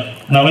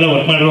 ನಾವೆಲ್ಲ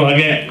ವರ್ಕ್ ಮಾಡಿರೋ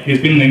ಹಾಗೆ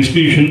he's been an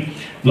institution.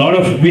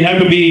 We have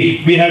to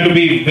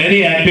be very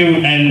active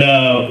and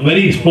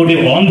very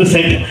sportive on the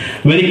set,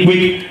 very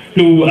quick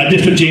to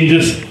adjust to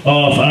changes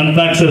of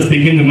Anantnag sir's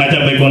thinking match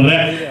ಆಗಬೇಕು ಅಂದರೆ.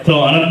 So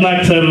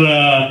Anantnag sir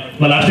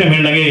last time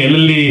ಹೇಳಿದಾಗೆ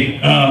ಎಲ್ಲೆಲ್ಲಿ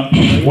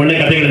ಒಳ್ಳೆ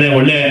ಕಥೆಗಳಿದೆ,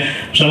 ಒಳ್ಳೆ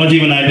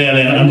ಶ್ರಮಜೀವನ ಇದೆ,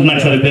 ಅದೇ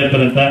Anantnag sir ಇದ್ದೇ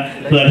ಇರ್ತಾರೆ ಅಂತ.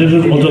 So that is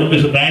also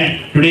is brand.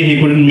 Today he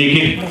couldn't make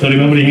it, so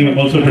remembering him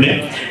also today.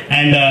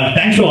 And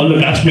thanks to all the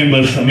cost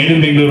members. Made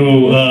in Bengaluru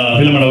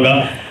film ಮಾಡುವಾಗ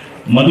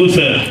ಮಧು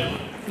sir,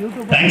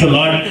 thanks a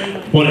lot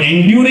for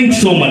enduring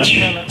so much.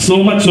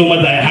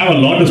 I have a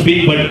lot to speak,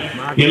 but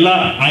Yella,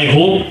 I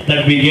hope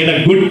that we get a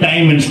good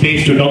time and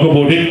space to talk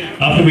about it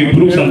after we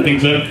prove something,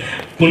 sir.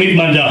 Punit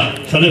Manja,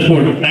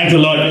 Sajjasport, thanks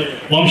a lot.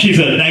 Vamshi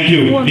sir, thank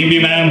you. Dimbi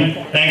ma'am,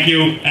 thank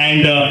you.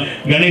 And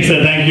Ganesh sir,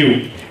 thank you.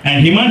 And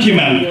Himanshi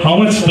ma'am, how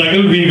much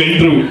struggle we went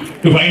through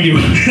to find you.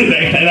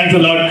 Thanks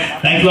a lot.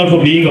 Thanks a lot for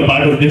being a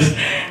part of this.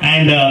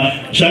 And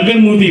Shankar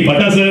Murthy,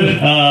 Bhatta sir,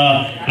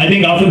 I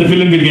think after the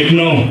film we'll get to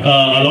know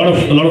a lot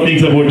of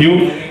things about you.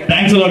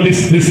 Thanks a lot.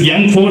 This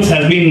young force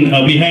has been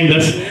behind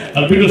us.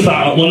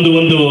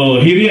 ಒಂದು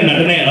ಹಿರಿಯ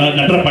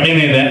ನಟರ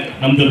ಪಡೆನೇ ಇದೆ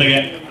ನಮ್ಮ ಜೊತೆಗೆ.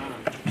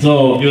 So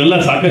ಇವೆಲ್ಲ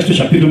ಸಾಕಷ್ಟು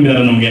ಶಕ್ತಿ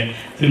ತುಂಬಿದ್ದಾರೆ ನಮಗೆ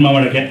ಸಿನಿಮಾ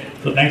ಮಾಡೋಕ್ಕೆ.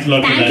 So thanks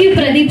lot. Thank you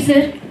Pradeep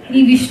sir.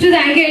 ನೀವು ಇಷ್ಟು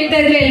ಥ್ಯಾಂಕ್ ಯು ಹೇಳ್ತಾ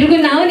ಇದ್ರೆ ಎಲ್ರಿಗೂ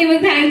ನಾವು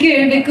ನಿಮಗೆ ಥ್ಯಾಂಕ್ ಯು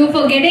ಹೇಳ್ಬೇಕು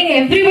for getting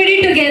everybody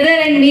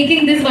together and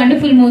making this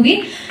wonderful movie.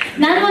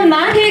 ನಾನು ಒಂದು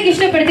ಮಾತು ಹೇಳಕ್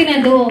ಇಷ್ಟಪಡ್ತೀನಿ.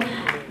 ಅದು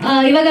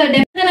ಇವಾಗ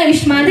ನಾವು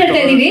ಇಷ್ಟು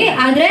ಮಾತಾಡ್ತಾ ಇದೀವಿ,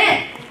 ಆದ್ರೆ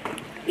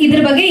ಇದ್ರ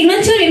ಬಗ್ಗೆ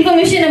ಇನ್ನೊಂಚೂರು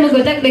ಇನ್ಫಾರ್ಮೇಶನ್ ನಮಗೆ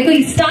ಗೊತ್ತಾಗಬೇಕು.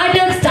 ಈ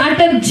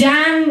ಸ್ಟಾರ್ಟ್ಅಪ್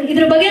ಜಾಮ್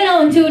ಇದ್ರ ಬಗ್ಗೆ ನಾವು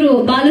ಒಂಚೂರು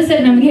ಬಾಲು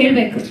ಸರ್ ನಮ್ಗೆ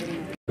ಹೇಳ್ಬೇಕು.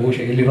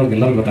 ಬಹುಶಃ ಎಲ್ಲಿರೋದು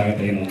ಎಲ್ಲರಿಗೂ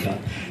ಗೊತ್ತಾಗುತ್ತೆ ಏನು ಅಂತ.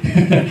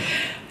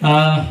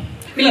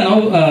 ಇಲ್ಲ,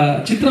 ನಾವು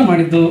ಚಿತ್ರ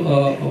ಮಾಡಿದ್ದು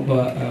ಒಬ್ಬ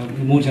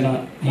 3 ಜನ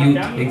ಯೂತ್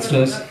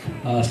ಯಂಗ್ಸ್ಟರ್ಸ್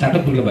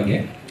ಸ್ಟಾರ್ಟಪ್ಗಳ ಬಗ್ಗೆ.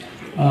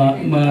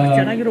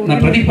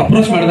 ನಾನು ಪ್ರದೀಪ್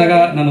ಅಪ್ರೋಚ್ ಮಾಡಿದಾಗ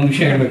ನಾನು ಒಂದು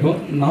ವಿಷಯ ಹೇಳಬೇಕು.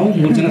 ನಾವು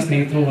 3 ಜನ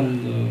ಸ್ನೇಹಿತರು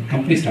ಒಂದು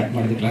ಕಂಪ್ನಿ ಸ್ಟಾರ್ಟ್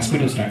ಮಾಡಿದ್ದು,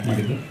 ಕ್ಲಾಸ್ಮೇಟ್ ಸ್ಟಾರ್ಟ್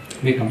ಮಾಡಿದ್ದು.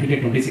 V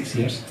completed 26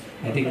 years.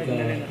 I think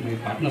my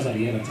partners are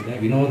here ಅನ್ಸಿದೆ,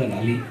 Vinod and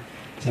Ali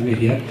Sameer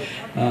here.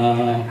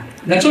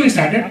 That's how we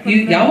started.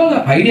 ಯಾವಾಗ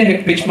ಐಡಿಯಾ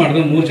ಪಿಚ್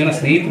ಮಾಡಿದ್ರು 3 ಜನ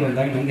ಸ್ನೇಹಿತರು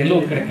ಅಂದಾಗ ನನಗೆಲ್ಲೋ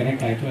ಒಂದು ಕಡೆ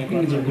ಕನೆಕ್ಟ್ ಆಯಿತು. I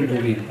think it's a good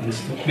movie ಅಂತ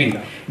ಅನಿಸ್ತು.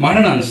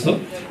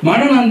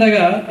 ಮಾಡೋಣ ಅಂದಾಗ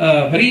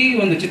ಬರೀ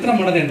ಒಂದು ಚಿತ್ರ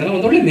ಮಾಡೋದೇ ಅಂತಲ್ಲ,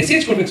 ಒಂದು ಒಳ್ಳೆ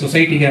ಮೆಸೇಜ್ ಕೊಡ್ಬೇಕು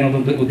ಸೊಸೈಟಿಗೆ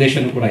ಅನ್ನೋದೊಂದು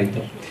ಉದ್ದೇಶನೂ ಕೂಡ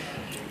ಇತ್ತು.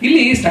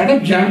 ಇಲ್ಲಿ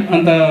ಸ್ಟಾರ್ಟ್ಅಪ್ ಜಾಮ್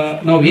ಅಂತ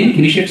ನಾವು ಏನಕ್ಕೆ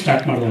ಇನಿಷಿಯೇಟ್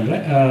ಸ್ಟಾರ್ಟ್ ಮಾಡೋದು ಅಂದರೆ,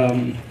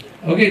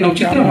 ಓಕೆ ನಾವು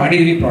ಚಿತ್ರ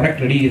ಮಾಡಿದ್ವಿ, ಪ್ರಾಡಕ್ಟ್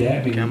ರೆಡಿ ಇದೆ,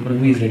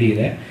 ಮೂವೀಸ್ ರೆಡಿ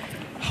ಇದೆ,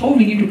 how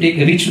we need to take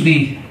reach to the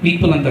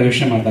people ಅಂತ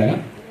ಯೋಚನೆ ಮಾಡಿದಾಗ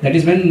that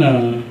is when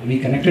we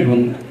connected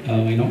one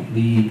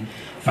the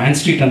fan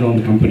street ಅನ್ನೋ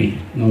ಒಂದು ಕಂಪನಿ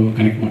ನಾವು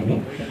ಕನೆಕ್ಟ್ ಮಾಡೋದು.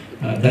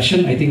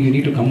 Darshan, I think you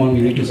need to come on,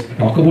 you need to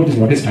talk about is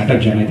what is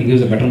startup John. I think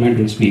is a better man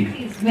to speak.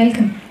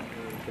 Welcome.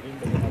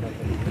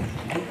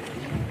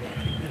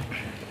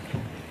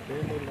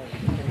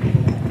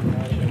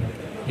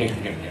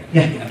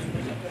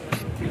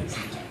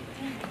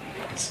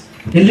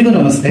 ಎಲ್ರಿಗೂ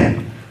ನಮಸ್ತೆ.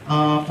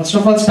 First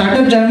of all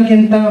startup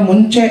ಜಾಮ್ಗಿಂತ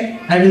ಮುಂಚೆ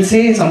I will say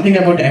something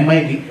about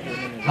MIB.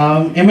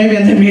 MIB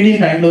ಅಂದರೆ made in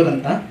Bangalore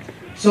ಅಂತ.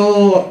 So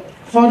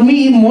for me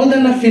more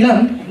than a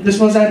film, this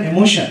was on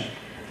emotion.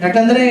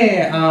 ಯಾಕಂದರೆ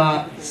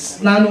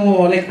ನಾನು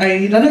like I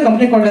run a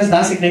company called as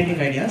Das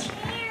igniting ideas.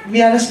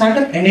 We are a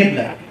startup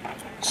enabler.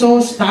 So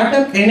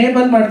startup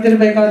enable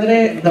ಮಾಡ್ತಿರ್ಬೇಕಾದ್ರೆ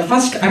the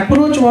first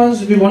approach was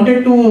we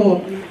wanted to,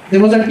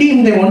 there was a team,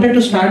 they wanted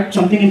to start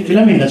something in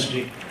film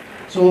industry.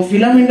 So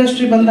film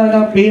industry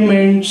bandaga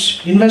payments,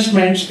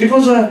 investments, it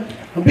was a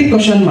big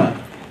question mark.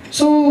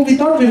 So we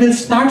thought we will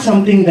start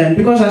something then,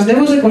 because as there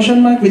was a question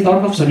mark, we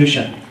thought of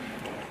solution.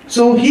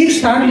 So he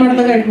started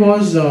madaga, it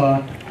was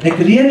like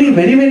really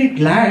very very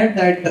glad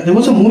that there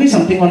was a movie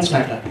something on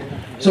startup.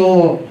 So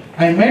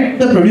I met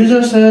the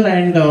producer sir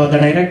and the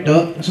director.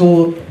 So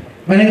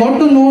when I got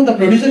to know, the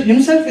producer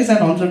himself is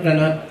an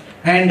entrepreneur.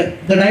 And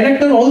the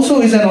director also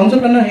is an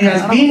entrepreneur. He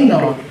has been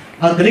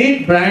a great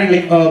brand,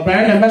 like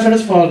brand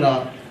ambassadors for a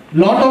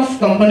lot of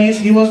companies.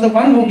 He was the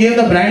one who gave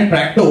the brand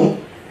Practo.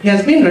 He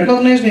has been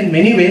recognized in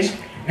many ways.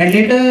 And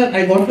later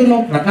I got to know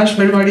Prakash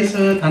Belavadi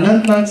sir,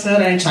 Anantnag sir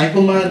and Sai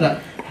Kumar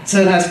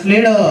sir has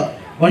played a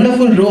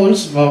wonderful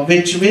roles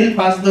which will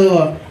pass the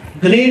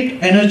great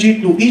energy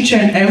to each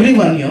and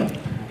everyone here.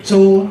 So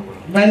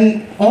when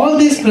all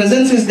this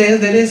presence is there,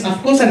 there is of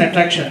course an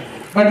attraction.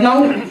 But now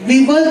we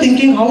were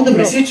thinking how the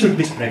message should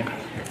be spread.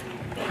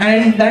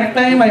 And that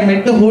time I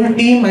met the whole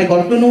team. I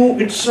got to know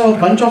it's a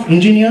bunch of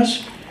engineers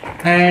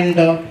and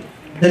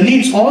the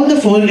leads, all the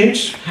 4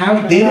 leads have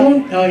their own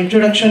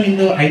introduction in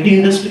the IT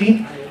industry.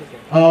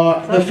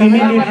 The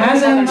female lead has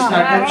a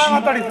startup.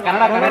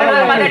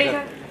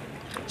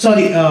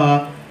 Sorry.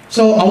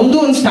 So ಅವ್ರದ್ದು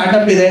ಒಂದು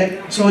startup ಇದೆ.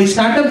 So ಈ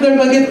ಸ್ಟಾರ್ಟಪ್ಗಳ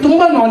ಬಗ್ಗೆ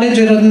ತುಂಬ knowledge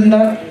ಇರೋದ್ರಿಂದ,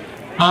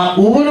 ಆ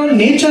over all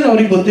nature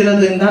ಅವ್ರಿಗೆ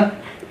ಗೊತ್ತಿರೋದ್ರಿಂದ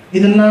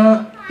ಇದನ್ನ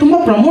ತುಂಬ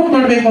ಪ್ರಮೋಟ್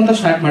ಮಾಡಬೇಕು ಅಂತ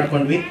ಸ್ಟಾರ್ಟ್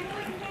ಮಾಡ್ಕೊಂಡ್ವಿ.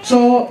 ಸೊ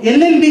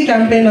LLB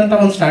ಕ್ಯಾಂಪೇನ್ ಅಂತ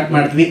ಒಂದು ಸ್ಟಾರ್ಟ್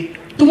ಮಾಡಿದ್ವಿ.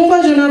 ತುಂಬ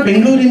ಜನ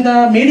ಬೆಂಗಳೂರಿಂದ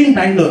ಮೇಡ್ ಇನ್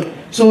ಬ್ಯಾಂಗ್ಳೂರ್.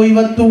 ಸೊ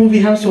ಇವತ್ತು we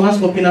have Suhas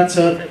Gopinath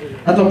sir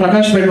ಅಥವಾ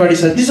Prakash Belavadi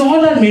sir, this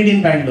all are made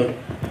in Bangalore.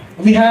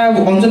 We have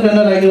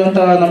ಆಂಟ್ರಪ್ರೆನರ್ ಆಗಿರುವಂಥ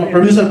ನಮ್ಮ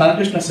producer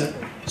Balakrishna sir.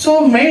 So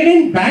made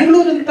in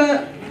Bangalore ಅಂತ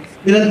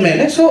ಇರೋದ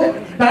ಮೇಲೆ, ಸೊ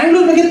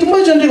ಬ್ಯಾಂಗ್ಳೂರ್ ಬಗ್ಗೆ ತುಂಬ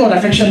ಜನರಿಗೆ ಅವ್ರ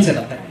ಅಫೆಕ್ಷನ್ಸ್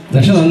ಇರುತ್ತೆ.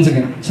 ದರ್ಶನ್, ಒಂದು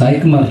second, Sai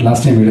Kumar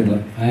last time ಹೇಳಿದ್ರು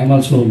I am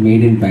also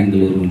made in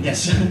Bangalore.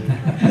 S.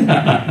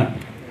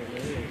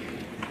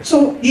 So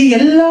ಈ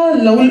ಎಲ್ಲ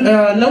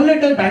ಲವ್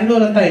ಲೆಟರ್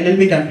ಬ್ಯಾಂಗ್ಳೂರ್ ಅಂತ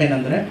LLB ಕ್ಯಾಂಪೇನ್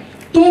ಅಂದ್ರೆ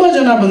ತುಂಬಾ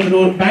ಜನ ಬಂದ್ರು,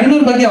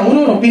 ಬ್ಯಾಂಗ್ಳೂರ್ ಬಗ್ಗೆ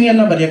ಅವ್ರವ್ರ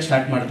ಒಪಿನಿಯನ್ ಬರೆಯಕ್ಕೆ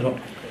ಸ್ಟಾರ್ಟ್ ಮಾಡಿದ್ರು.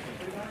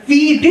 ವಿ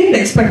ಡಿಂಟ್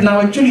ಎಕ್ಸ್ಪೆಕ್ಟ್, ನಾವು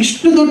ಆಕ್ಚುಲಿ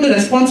ಇಷ್ಟು ದೊಡ್ಡ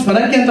ರೆಸ್ಪಾನ್ಸ್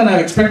ಬರಕ್ಕೆ ಅಂತ ನಾವು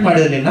ಎಕ್ಸ್ಪೆಕ್ಟ್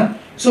ಮಾಡಿರಲಿಲ್ಲ.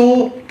 ಸೊ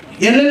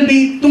LLB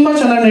ತುಂಬಾ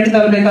ಚೆನ್ನಾಗಿ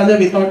ನಡೀತಾ ಇರಬೇಕಾದ್ರೆ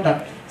ವಿ ಥಾಟ್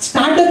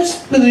ಸ್ಟಾರ್ಟ್ಅಪ್ಸ್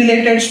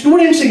ರಿಲೇಟೆಡ್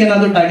ಸ್ಟೂಡೆಂಟ್ಸ್ಗೆ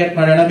ಏನಾದರೂ ಟಾರ್ಗೆಟ್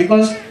ಮಾಡೋಣ,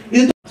 ಬಿಕಾಸ್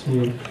ಇದು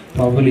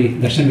ಪ್ರಾಬಲಿ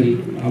ದರ್ಶನ್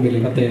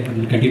ಆಮೇಲೆ ಮತ್ತೆ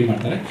ಅದನ್ನು ಕಂಟಿನ್ಯೂ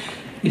ಮಾಡ್ತಾರೆ.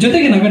 ಈ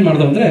ಜೊತೆಗೆ ನಾವೇನು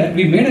ಮಾಡಿದ್ವು ಅಂದರೆ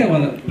ವಿ ಮೇಡ್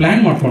ಒಂದು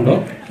ಪ್ಲ್ಯಾನ್ ಮಾಡಿಕೊಂಡು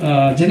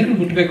ಜನರಿಗೆ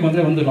ಮುಟ್ಟಬೇಕು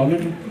ಅಂದರೆ ಒಂದು ಲವ್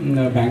ಲೆಟರ್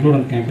ಬ್ಯಾಂಗ್ಳೂರ್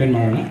ಅಂತ ಕ್ಯಾಂಪೇನ್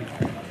ಮಾಡೋಣ.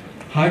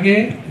 ಹಾಗೆ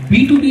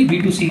B2B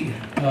B2C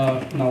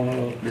ನಾವು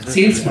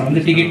ಸೇಲ್ಸ್ ಮಾಡೋಣ,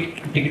 ಅಂದರೆ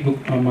ಟಿಕೆಟ್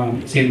ಬುಕ್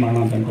ಸೇಲ್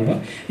ಮಾಡೋಣ ಅಂತ ಅಂದ್ಕೊಂಡು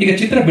ಈಗ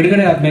ಚಿತ್ರ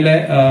ಬಿಡುಗಡೆ ಆದಮೇಲೆ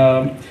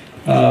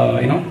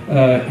ಏನೋ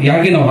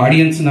ಯಾಕೆ ನಾವು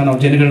ಆಡಿಯನ್ಸ್ನ ನಾವು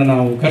ಜನಗಳನ್ನ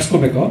ನಾವು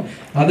ಕರ್ಸ್ಕೋಬೇಕೋ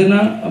ಅದನ್ನು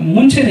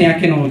ಮುಂಚೆನೇ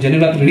ಯಾಕೆ ನಾವು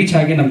ಜನಗಳ ಹತ್ರ ರೀಚ್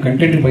ಆಗಿ ನಮ್ಮ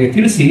ಕಂಟೆಂಟ್ ಬಗ್ಗೆ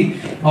ತಿಳಿಸಿ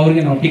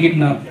ಅವ್ರಿಗೆ ನಾವು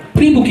ಟಿಕೆಟ್ನ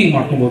ಪ್ರೀ ಬುಕಿಂಗ್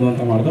ಮಾಡ್ಕೊಬೋದು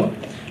ಅಂತ ಮಾಡಿದ್ರು.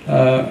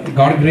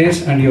 God grace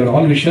and your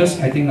all wishes.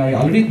 I think I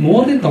already more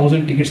than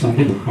 1000 tickets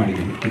ನಾನು ಬುಕ್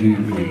ಮಾಡಿದ್ದೀನಿ.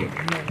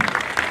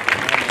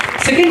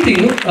 ಸೆಕೆಂಡ್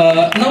ಥಿಂಗು,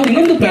 ನಾವು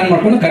ಇನ್ನೊಂದು ಪ್ಲಾನ್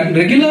ಮಾಡ್ಕೊಂಡು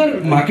ರೆಗ್ಯುಲರ್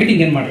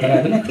ಮಾರ್ಕೆಟಿಂಗ್ ಏನು ಮಾಡ್ತಾರೆ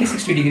ಅದನ್ನು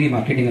 360 ಡಿಗ್ರಿ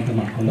ಮಾರ್ಕೆಟಿಂಗ್ ಅಂತ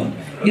ಮಾಡಿಕೊಂಡು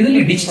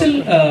ಇದರಲ್ಲಿ ಡಿಜಿಟಲ್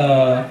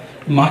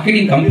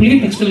ಮಾರ್ಕೆಟಿಂಗ್, ಕಂಪ್ಲೀಟ್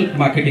ಡಿಜಿಟಲ್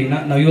ಮಾರ್ಕೆಟಿಂಗ್ನ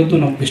ನಾವು ಇವತ್ತು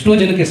ನಾವು ಎಷ್ಟೋ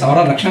ಜನಕ್ಕೆ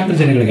ಲಕ್ಷಾಂತರ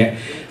ಜನಗಳಿಗೆ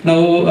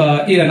ನಾವು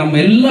ಈಗ ನಮ್ಮ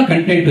ಎಲ್ಲ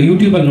ಕಂಟೆಂಟ್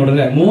ಯೂಟ್ಯೂಬಲ್ಲಿ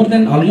ನೋಡಿದ್ರೆ more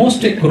than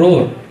almost 1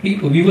 crore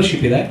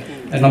viewership ಇದೆ.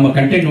 ನಮ್ಮ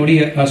ಕಂಟೆಂಟ್ ನೋಡಿ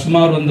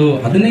ಸುಮಾರು ಒಂದು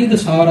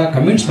 15,000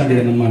 ಕಮೆಂಟ್ಸ್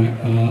ಬಂದಿದೆ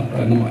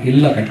ನಮ್ಮ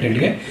ಎಲ್ಲ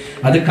ಕಂಟೆಂಟ್ಗೆ.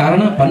 ಅದಕ್ಕೆ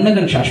ಕಾರಣ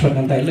ಪನ್ನಗನ್ ಶಾಶ್ವತ್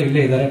ಅಂತ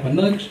ಇಲ್ಲೇ ಇದ್ದಾರೆ.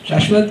 ಪನ್ನಗನ್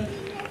ಶಾಶ್ವತ್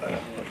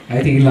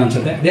ಐ ಥಿಂಕ್ ಇಲ್ಲ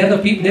ಅನ್ಸುತ್ತೆ. They are the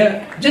ಪೀಪ್, they are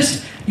just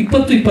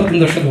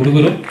 20-21 ವರ್ಷದ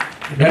ಹುಡುಗರು.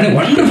 That A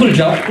wonderful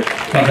job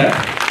for that.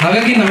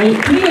 ಹಾಗಾಗಿ ನಾವು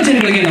ತುಂಬ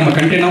ಜನಗಳಿಗೆ ನಮ್ಮ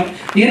ಕಂಟೆಂಟ್ ನಾವು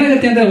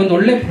ಏನಾಗುತ್ತೆ ಅಂದರೆ ಒಂದು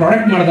ಒಳ್ಳೆ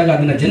ಪ್ರಾಡಕ್ಟ್ ಮಾಡಿದಾಗ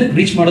ಅದನ್ನು ಜನಕ್ಕೆ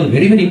ರೀಚ್ ಮಾಡೋದು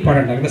ವೆರಿ ವೆರಿ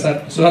ಇಂಪಾರ್ಟೆಂಟ್ ಆಗುತ್ತೆ. ಸರ್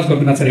ಸುಹಾಸ್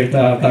ಗೋಪಿನಾಥ್ ಸರ್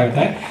ಹೇಳ್ತಾ ಅರ್ಥ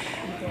ಆಗುತ್ತೆ.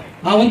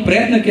 ಆ ಒಂದು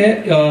ಪ್ರಯತ್ನಕ್ಕೆ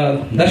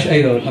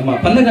ಇದು ನಮ್ಮ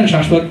ಪನ್ನಗನ್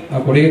ಶಾಶ್ವತ್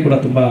ಕೊಡುಗೆ ಕೂಡ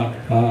ತುಂಬ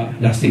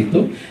ಜಾಸ್ತಿ ಇತ್ತು.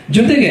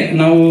 ಜೊತೆಗೆ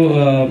ನಾವು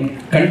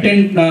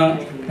ಕಂಟೆಂಟ್ನ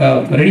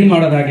ರೆಡಿ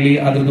ಮಾಡೋದಾಗಲಿ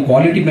ಅದ್ರದ್ದು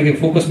ಕ್ವಾಲಿಟಿ ಬಗ್ಗೆ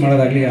ಫೋಕಸ್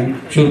ಮಾಡೋದಾಗಲಿ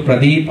sure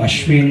Pradeep,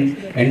 Ashwin,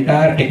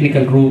 entire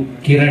technical group,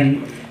 Kiran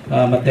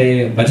ಮತ್ತೆ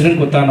Bajrang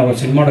ಕೊತ್ತಾನ್ hour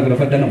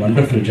cinematographer, Dhan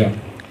wonderful job.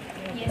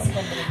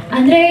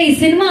 ಅಂದ್ರೆ ಈ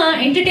ಸಿನಿಮಾ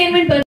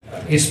ಎಂಟರ್ಟೈನ್ಮೆಂಟ್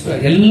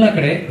ಎಲ್ಲ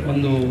ಕಡೆ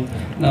ಒಂದು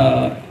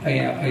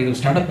ಇದು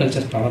ಸ್ಟಾರ್ಟಪ್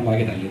ಕಲ್ಚರ್ ಪ್ರಾರಂಭ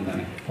ಆಗಿದೆ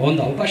ಅಲ್ಲಿಂದಾನೆ. ಒಂದು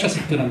ಅವಕಾಶ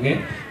ಸಿಕ್ತು ನಮಗೆ,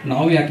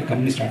 ನಾವು ಯಾಕೆ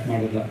ಕಂಪ್ನಿ ಸ್ಟಾರ್ಟ್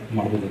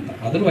ಮಾಡ್ಬೋದು ಅಂತ.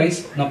 ಅದರ್ವೈಸ್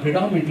ನಾವು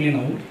ಪ್ರಿಡಾಮಿನೆಂಟ್ಲಿ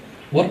ನಾವು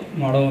ವರ್ಕ್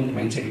ಮಾಡೋ ಒಂದು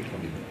ಮೈಂಡ್ಸೆಟ್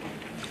ಇಟ್ಕೊಂಡಿದ್ದು.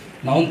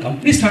 ನಾವು ಒಂದು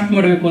ಕಂಪ್ನಿ ಸ್ಟಾರ್ಟ್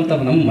ಮಾಡಬೇಕು ಅಂತ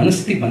ನಮ್ಮ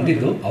ಮನಸ್ಥಿತಿ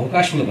ಬಂದಿದ್ದು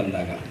ಅವಕಾಶಗಳು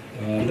ಬಂದಾಗ.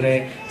 ಅಂದರೆ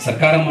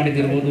ಸರ್ಕಾರ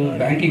ಮಾಡಿದಿರ್ಬೋದು,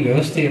 ಬ್ಯಾಂಕಿಂಗ್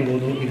ವ್ಯವಸ್ಥೆ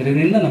ಇರ್ಬೋದು,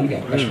 ಇದರಿಂದ ನಮಗೆ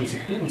ಅವಕಾಶಗಳು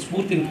ಸಿಕ್ತು, ಒಂದು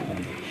ಸ್ಫೂರ್ತಿ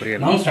ನಮಗೆ.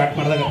 ನಾವು ಸ್ಟಾರ್ಟ್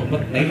ಮಾಡಿದಾಗ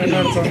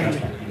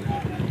 99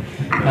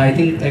 ಐ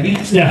ಥಿಂಕ್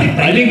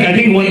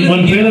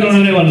ಒಂದು ಟ್ರೇಲರ್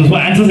ನೋಡಿದ್ರೆ ಒಂದು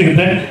ಆನ್ಸರ್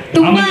ಸಿಗುತ್ತೆ.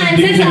 ತುಂಬಾ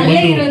ಆನ್ಸರ್ಸ್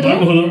ಅಲ್ಲೇ ಇರೋದು.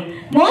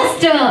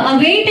 ಮೋಸ್ಟ್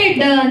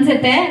ವೇಟೆಡ್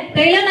ಅನ್ಸುತ್ತೆ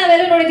ಟ್ರೈಲರ್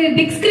ನಾವೆಲ್ಲ ನೋಡಿದ್ವಿ,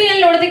 ಬಿಗ್ ಸ್ಕ್ರೀನ್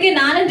ಅಲ್ಲಿ ನೋಡೋದಕ್ಕೆ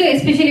ನಾನಂತೂ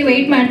ಎಸ್ಪೆಷಲಿ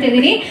ವೆಯ್ಟ್ ಮಾಡ್ತಾ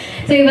ಇದ್ದೀನಿ.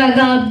 ಸೊ ಇವಾಗ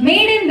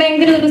ಮೇಡ್ ಇನ್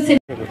ಬೆಂಗಳೂರು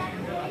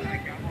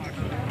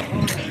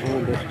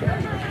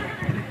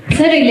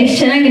ಸರ್ ಇಲ್ಲಿ ಎಷ್ಟು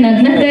ಚೆನ್ನಾಗಿ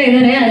ನಗ್ನಗ್ತಾ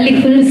ಇದ್ದಾರೆ, ಅಲ್ಲಿ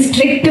ಫುಲ್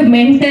ಸ್ಟ್ರಿಕ್ಟ್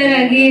ಮೆಂಟರ್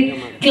ಆಗಿ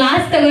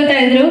ಕ್ಲಾಸ್ ತಗೋತಾ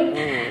ಇದ್ರು.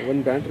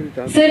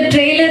 ಸರ್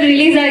ಟ್ರೈಲರ್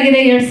ರಿಲೀಸ್ ಆಗಿದೆ,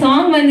 2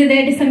 ಸಾಂಗ್ ಬಂದಿದೆ.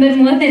 ಡಿಸೆಂಬರ್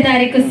 30ನೇ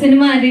ತಾರೀಕು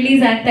ಸಿನಿಮಾ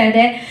ರಿಲೀಸ್ ಆಗ್ತಾ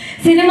ಇದೆ.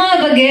 ಸಿನಿಮಾ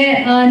ಬಗ್ಗೆ,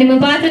 ನಿಮ್ಮ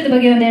ಪಾತ್ರದ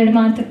ಬಗ್ಗೆ ಒಂದೆರಡು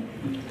ಮಾತು.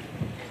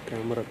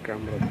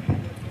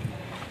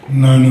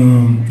 ನಾನು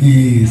ಈ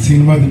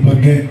ಸಿನಿಮಾದ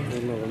ಬಗ್ಗೆ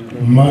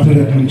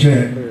ಮಾತಾಡೋಕ್ಕೆ ಮುಂಚೆ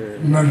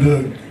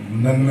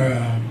ನನ್ನ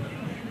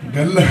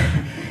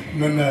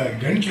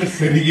ಗಂಟ್ಲು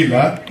ಸರಿಗಿಲ್ಲ.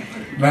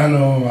 ನಾನು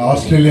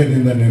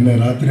ಆಸ್ಟ್ರೇಲಿಯಾದಿಂದ ನಿನ್ನೆ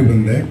ರಾತ್ರಿ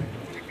ಬಂದೆ,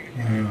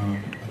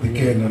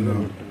 ಅದಕ್ಕೆ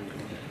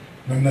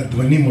ನನ್ನ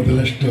ಧ್ವನಿ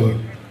ಮೊದಲಷ್ಟು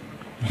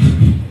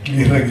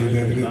ಕ್ಲಿಯರ್ ಆಗಿಲ್ಲ,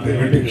 ಅಂದರೆ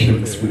ದಯವಿಟ್ಟು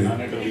ಕ್ಷಮಿಸ್ಬಿಡಿ.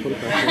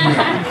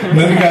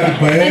 ನನಗೆ ಅದು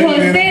ಭಯ.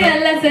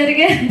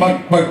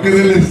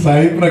 ಪಕ್ಕದಲ್ಲಿ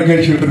ಸಾಯಿ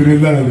ಪ್ರಕಾಶ್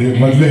ಇರೋದ್ರಿಂದ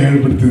ಮೊದಲೇ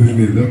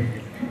ಹೇಳ್ಬಿಡ್ತಿದ್ದೀನಿ. ಇದು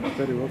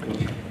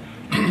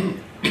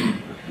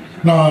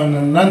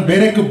ನಾನು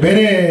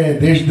ಬೇರೆ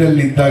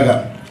ದೇಶದಲ್ಲಿದ್ದಾಗ,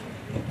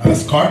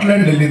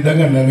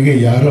 ಸ್ಕಾಟ್ಲ್ಯಾಂಡಲ್ಲಿದ್ದಾಗ ನನಗೆ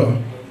ಯಾರೋ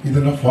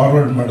ಇದನ್ನು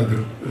ಫಾರ್ವರ್ಡ್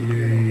ಮಾಡಿದ್ರು,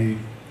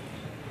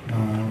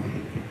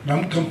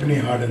 ನಮ್ಮ ಕಂಪ್ನಿ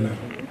ಹಾಡನ್ನು.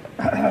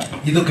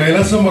 ಇದು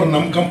ಕೈಲಾಸಂ ಅವ್ರು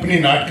ನಮ್ಮ ಕಂಪ್ನಿ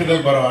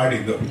ನಾಟಕದಲ್ಲಿ ಬರೋ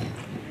ಹಾಡಿದ್ದು.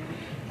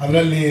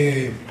 ಅದರಲ್ಲಿ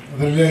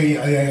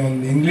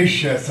ಒಂದು ಇಂಗ್ಲಿಷ್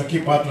ಸಖಿ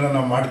ಪಾತ್ರ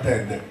ನಾವು ಮಾಡ್ತಾ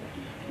ಇದ್ದೆ.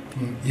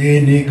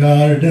 ಏನಿ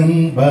ಗಾರ್ಡನ್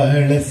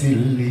ಬಹಳ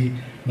ಸಿಲ್ಲಿ,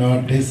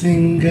 not A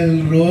single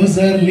rose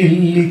R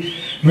lily,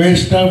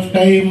 waste of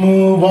time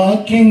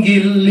walking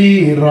ಇಲ್ಲಿ,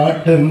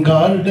 ರಾಟನ್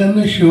ಗಾರ್ಡನ್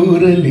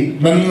ಶೂರಲ್ಲಿ.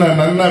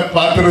 ನನ್ನ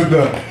ಪಾತ್ರದ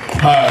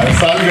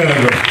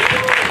ಸಾಲ್ಗಳದು.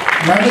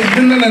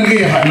 ಇದನ್ನ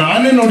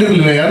ನಾನೇ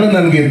ನೋಡಿರಲಿಲ್ಲ, ಯಾರೋ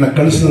ನನಗೆ ಇದನ್ನ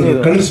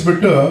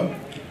ಕಳಿಸ್ಬಿಟ್ಟು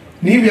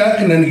ನೀವು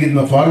ಯಾಕೆ ನನಗೆ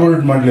ಇದನ್ನ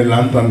ಫಾರ್ವರ್ಡ್ ಮಾಡಲಿಲ್ಲ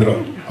ಅಂತಂದ್ರು.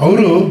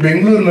 ಅವರು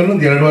ಬೆಂಗಳೂರಿನಲ್ಲಿ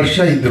ಒಂದು 2 ವರ್ಷ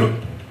ಇದ್ದರು.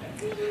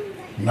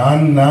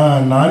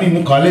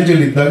 ನಾನಿನ್ನು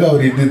ಕಾಲೇಜಲ್ಲಿ ಇದ್ದಾಗ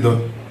ಅವ್ರು ಇದ್ದಿದ್ದು.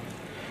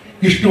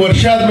 ಇಷ್ಟು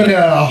ವರ್ಷ ಆದಮೇಲೆ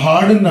ಆ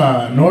ಹಾಡನ್ನ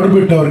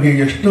ನೋಡಿಬಿಟ್ಟು ಅವ್ರಿಗೆ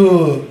ಎಷ್ಟು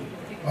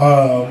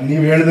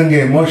ನೀವು ಹೇಳ್ದಂಗೆ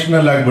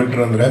ಎಮೋಷ್ನಲ್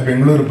ಆಗಿಬಿಟ್ರು ಅಂದರೆ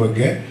ಬೆಂಗಳೂರು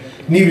ಬಗ್ಗೆ.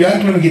 ನೀವು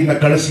ಯಾಕೆ ನನಗೆ ಇದನ್ನ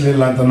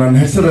ಕಳಿಸ್ಲಿಲ್ಲ ಅಂತ ನನ್ನ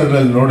ಹೆಸರು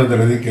ಅದರಲ್ಲಿ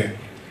ನೋಡಿದ್ರೆ, ಅದಕ್ಕೆ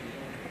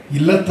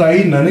ಇಲ್ಲ ತಾಯಿ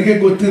ನನಗೆ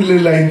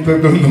ಗೊತ್ತಿರಲಿಲ್ಲ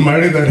ಇಂಥದ್ದೊಂದು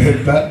ಮಾಡಿದ್ದಾರೆ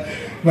ಅಂತ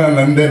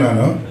ಅಂದೆ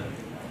ನಾನು.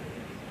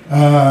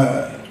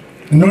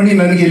 ನೋಡಿ,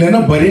 ನನಗೆ ಇಲ್ಲೇನೋ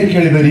ಬರೆಯಕ್ಕೆ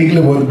ಹೇಳಿದ್ದಾರೆ,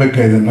 ಈಗಲೇ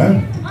ಓದ್ಬೇಕಾ ಇದನ್ನ?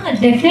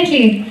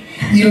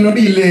 ಇಲ್ಲಿ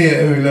ನೋಡಿ, ಇಲ್ಲಿ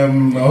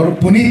ಅವರು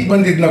ಪುನೀತ್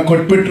ಬಂದಿದ್ನ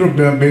ಕೊಟ್ಬಿಟ್ರು,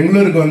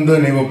 ಬೆಂಗಳೂರಿಗೊಂದು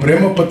ನೀವು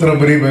ಪ್ರೇಮ ಪತ್ರ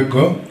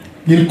ಬರೀಬೇಕು,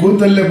 ಇಲ್ಲಿ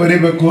ಕೂತಲ್ಲೇ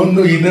ಬರೀಬೇಕು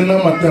ಒಂದು ಇದನ್ನ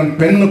ಮತ್ತೆ ಒಂದು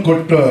ಪೆನ್ನು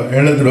ಕೊಟ್ಟು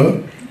ಹೇಳಿದ್ರು.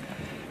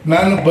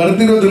 ನಾನು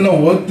ಬರೆದಿರೋದನ್ನ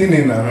ಓದ್ತೀನಿ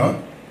ನಾನು,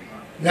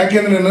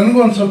 ಯಾಕೆಂದ್ರೆ ನನಗೂ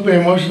ಒಂದು ಸ್ವಲ್ಪ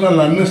ಎಮೋಷನಲ್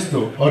ಅನ್ನಿಸ್ತು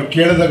ಅವ್ರು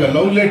ಕೇಳಿದಾಗ.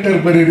 ಲವ್ ಲೆಟರ್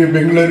ಬರೀರಿ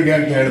ಬೆಂಗಳೂರಿಗೆ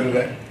ಅಂತ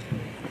ಹೇಳಿದ್ರೆ,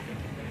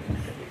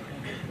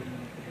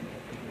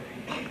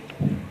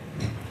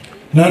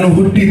 ನಾನು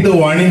ಹುಟ್ಟಿದ್ದು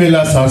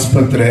ವಾಣಿವಿಲಾಸ್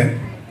ಆಸ್ಪತ್ರೆ,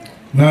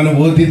 ನಾನು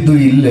ಓದಿದ್ದು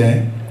ಇಲ್ಲೇ,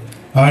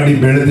 ಆಡಿ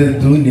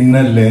ಬೆಳೆದದ್ದು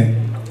ನಿನ್ನಲ್ಲೇ.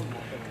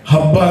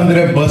 ಹಬ್ಬ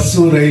ಅಂದರೆ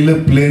ಬಸ್ಸು ರೈಲು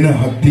ಪ್ಲೇನ್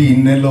ಹತ್ತಿ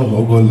ಇನ್ನೆಲ್ಲೋ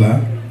ಹೋಗೋಲ್ಲ,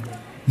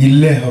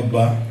 ಇಲ್ಲೇ ಹಬ್ಬ,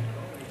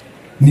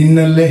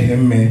 ನಿನ್ನಲ್ಲೇ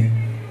ಹೆಮ್ಮೆ,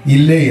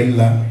 ಇಲ್ಲೇ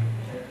ಎಲ್ಲ,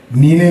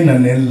 ನೀನೇ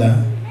ನನ್ನೆಲ್ಲ,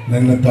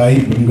 ನನ್ನ ತಾಯಿ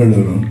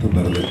ಬೆಂಗಳೂರು ಅಂತ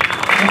ಬರೆದೆ.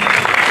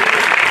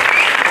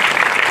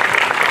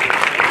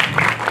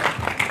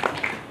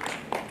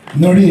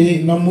 ನೋಡಿ,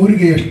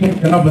 ನಮ್ಮೂರಿಗೆ ಎಷ್ಟೊಂದು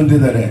ಜನ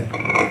ಬಂದಿದ್ದಾರೆ.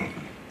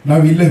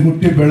 ನಾವು ಇಲ್ಲೇ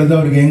ಹುಟ್ಟಿ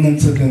ಬೆಳೆದವ್ರಿಗೆ ಹೆಂಗೆ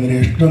ಅನ್ಸುತ್ತೆ ಅಂದರೆ,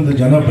 ಎಷ್ಟೊಂದು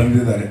ಜನ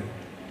ಬಂದಿದ್ದಾರೆ.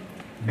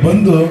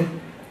 ಬಂದು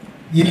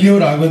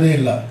ಇಲ್ಲಿಯವ್ರು ಆಗೋದೇ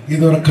ಇಲ್ಲ,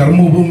 ಇದವರ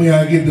ಕರ್ಮಭೂಮಿ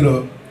ಆಗಿದ್ರು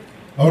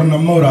ಅವ್ರು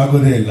ನಮ್ಮವ್ರು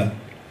ಆಗೋದೇ ಇಲ್ಲ.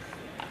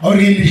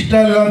 ಅವ್ರಿಗೆ ಇಲ್ಲಿ ಇಷ್ಟ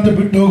ಇಲ್ಲ ಅಂತ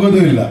ಬಿಟ್ಟು ಹೋಗೋದು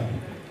ಇಲ್ಲ.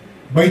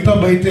 ಬೈತಾ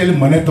ಇಲ್ಲಿ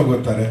ಮನೆ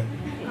ತಗೋತಾರೆ,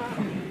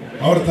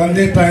 ಅವ್ರ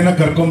ತಂದೆ ತಾಯಿನ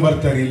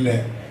ಕರ್ಕೊಂಬರ್ತಾರೆ, ಇಲ್ಲೇ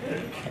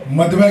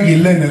ಮದುವೆಗೆ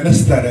ಇಲ್ಲೇ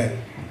ನೆಲೆಸ್ತಾರೆ.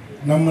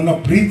 ನಮ್ಮನ್ನು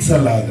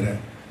ಪ್ರೀತಿಸಲ್ಲ, ಆದರೆ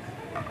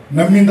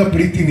ನಮ್ಮಿಂದ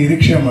ಪ್ರೀತಿ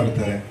ನಿರೀಕ್ಷೆ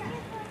ಮಾಡ್ತಾರೆ,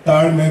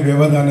 ತಾಳ್ಮೆ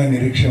ವ್ಯವಧಾನ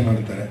ನಿರೀಕ್ಷೆ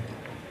ಮಾಡ್ತಾರೆ.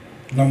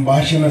 ನಮ್ಮ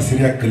ಭಾಷೆನ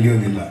ಸರಿಯಾಗಿ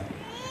ಕಲಿಯೋದಿಲ್ಲ,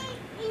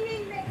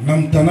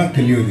 ನಮ್ಮ ತನ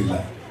ಕಲಿಯೋದಿಲ್ಲ.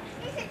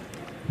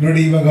 ನೋಡಿ,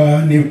 ಇವಾಗ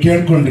ನೀವು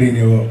ಕೇಳ್ಕೊಂಡ್ರಿ,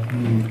 ನೀವು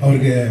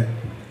ಅವ್ರಿಗೆ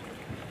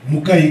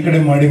ಮುಖ ಈ ಕಡೆ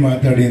ಮಾಡಿ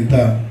ಮಾತಾಡಿ ಅಂತ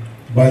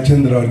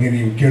ಬಾಚಂದ್ರ ಅವ್ರಿಗೆ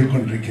ನೀವು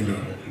ಕೇಳ್ಕೊಂಡ್ರಿ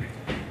ಕೆಲವರು.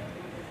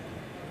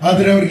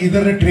 ಆದರೆ ಅವ್ರಿಗೆ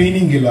ಇದರ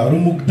ಟ್ರೈನಿಂಗ್ ಇಲ್ಲ. ಅವರು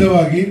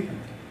ಮುಗ್ಧವಾಗಿ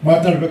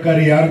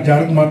ಮಾತಾಡ್ಬೇಕಾದ್ರೆ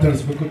ಯಾರಿಗೆ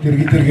ಮಾತಾಡಿಸ್ಬೇಕು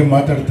ತಿರುಗಿ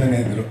ಮಾತಾಡ್ತಾನೆ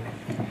ಇದ್ರು.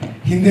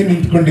 ಹಿಂದೆ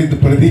ನಿಂತ್ಕೊಂಡಿದ್ದು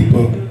ಪ್ರದೀಪ್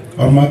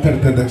ಅವ್ರು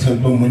ಮಾತಾಡ್ತಾ ಇದ್ದಾಗ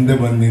ಸ್ವಲ್ಪ ಮುಂದೆ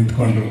ಬಂದು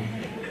ನಿಂತ್ಕೊಂಡ್ರು,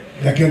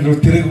 ಯಾಕೆಂದ್ರೆ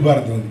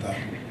ತಿರುಗಬಾರ್ದು ಅಂತ.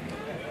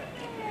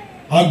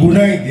 ಆ ಗುಣ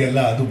ಇದೆಯಲ್ಲ,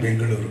 ಅದು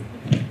ಬೆಂಗಳೂರು.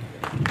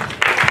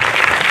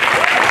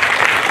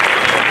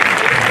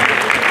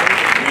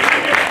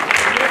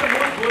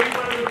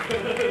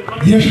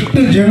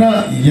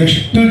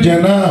 ಎಷ್ಟು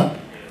ಜನ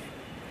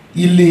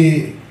ಇಲ್ಲಿ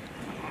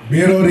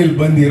ಬೇರೆಯವರು ಇಲ್ಲಿ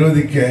ಬಂದು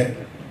ಇರೋದಕ್ಕೆ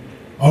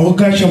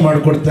ಅವಕಾಶ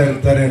ಮಾಡಿಕೊಡ್ತಾ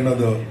ಇರ್ತಾರೆ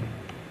ಅನ್ನೋದು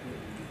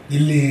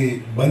ಇಲ್ಲಿ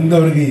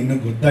ಬಂದವ್ರಿಗೆ ಇನ್ನೂ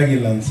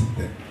ಗೊತ್ತಾಗಿಲ್ಲ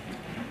ಅನಿಸುತ್ತೆ.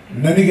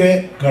 ನನಗೆ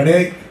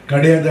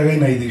ಕಡೆಯದಾಗ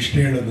ನಾನು ಇದು ಇಷ್ಟ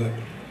ಹೇಳೋದು,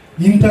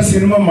 ಇಂಥ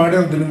ಸಿನಿಮಾ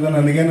ಮಾಡೋದ್ರಿಂದ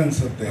ನನಗೇನು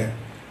ಅನಿಸುತ್ತೆ,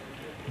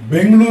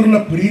 ಬೆಂಗಳೂರನ್ನ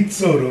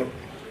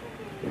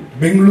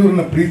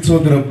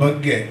ಪ್ರೀತಿಸೋದ್ರ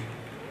ಬಗ್ಗೆ,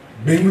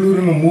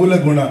 ಬೆಂಗಳೂರಿನ ಮೂಲ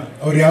ಗುಣ,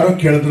 ಅವ್ರು ಯಾರೋ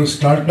ಕೇಳಿದ್ರು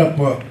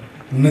ಸ್ಟಾರ್ಟಪ್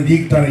ಅನ್ನೋದು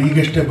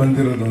ಈಗಷ್ಟೇ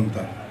ಬಂದಿರೋದು ಅಂತ.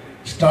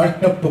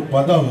 ಸ್ಟಾರ್ಟಪ್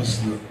ಪದ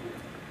ಹೊಸದು,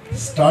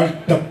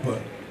 ಸ್ಟಾರ್ಟಪ್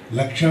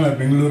ಲಕ್ಷಣ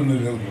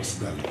ಬೆಂಗಳೂರಿನಲ್ಲಿ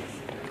ಹೊಸದಲ್ಲ.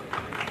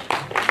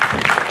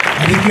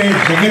 ಅದಕ್ಕೆ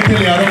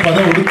ಜಗತ್ತಲ್ಲಿ ಯಾರೋ ಪದ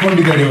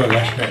ಹುಡುಕೊಂಡಿದ್ದಾರೆ ಇವಾಗ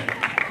ಅಷ್ಟೇ.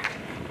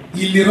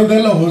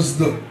 ಇಲ್ಲಿರೋದೆಲ್ಲ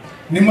ಹೊಸದು.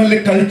 ನಿಮ್ಮಲ್ಲಿ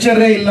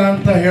ಕಲ್ಚರೇ ಇಲ್ಲ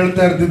ಅಂತ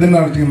ಹೇಳ್ತಾ ಇರ್ತಿದ್ದನ್ನು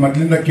ನಾವು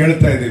ಮೊದಲಿಂದ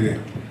ಕೇಳ್ತಾ ಇದ್ದೀವಿ.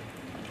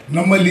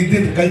 ನಮ್ಮಲ್ಲಿ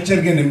ಇದ್ದಿದ್ದ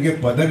ಕಲ್ಚರ್ಗೆ ನಿಮಗೆ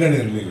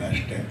ಪದಗಳಿರಲಿಲ್ಲ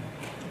ಅಷ್ಟೇ.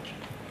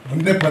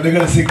 ಮುಂದೆ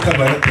ಪದಗಳು ಸಿಗ್ತಾ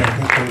ಬರುತ್ತೆ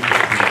ಅಂತ ಕೇಳ್ತೀನಿ.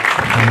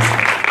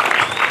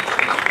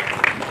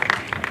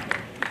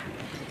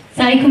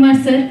 ಸಾಯಿ ಕುಮಾರ್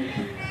ಸರ್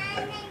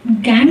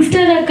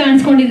ಗ್ಯಾಂಗ್ಸ್ಟರ್ ಆಗಿ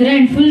ಕಾಣಿಸ್ಕೊಂಡಿದ್ರೆ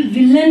ಅಂಡ್ ಫುಲ್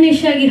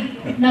ವಿಲ್ಲನಿಶ್ ಆಗಿ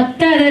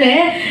ನಗ್ತಾ ಇದಾರೆ.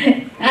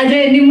 ಆದ್ರೆ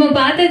ನಿಮ್ಮ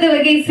ಪಾತ್ರದ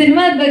ಬಗ್ಗೆ, ಈ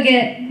ಸಿನಿಮಾದ ಬಗ್ಗೆ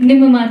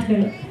ನಿಮ್ಮ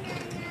ಮಾತುಗಳು.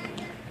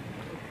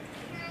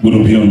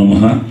 ಗುರುಭ್ಯೋ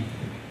ನಮಃ.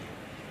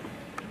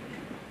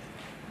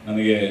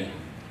 ನನಗೆ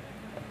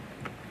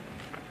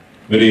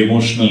ವೆರಿ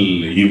ಎಮೋಷನಲ್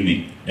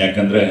ಈವ್ನಿಂಗ್.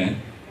 ಯಾಕಂದರೆ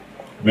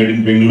ಮೇಡ್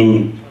ಇನ್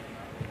ಬೆಂಗಳೂರು,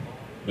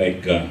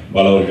 ಲೈಕ್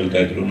ಬಾಲವರು ಹೇಳ್ತಾ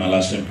ಇದ್ರು, ನಾನು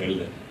ಲಾಸ್ಟ್ ಟೈಮ್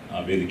ಹೇಳಿದೆ ಆ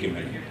ವೇದಿಕೆ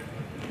ಮೇಲೆ,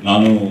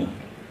 ನಾನು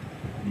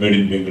ಮೇಡ್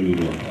ಇನ್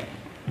ಬೆಂಗಳೂರು ಅಂತ.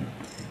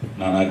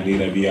 ನಾನಾಗಲಿ,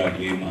 ರವಿ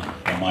ಆಗಲಿ,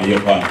 ನಮ್ಮ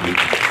ಅಯ್ಯಪ್ಪ ಆಗಲಿ.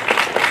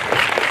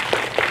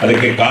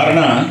 ಅದಕ್ಕೆ ಕಾರಣ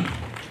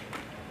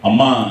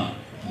ಅಮ್ಮ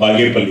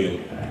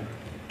ಬಾಗೇಪಲ್ಲಿಯವರು,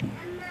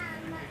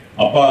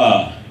 ಅಪ್ಪ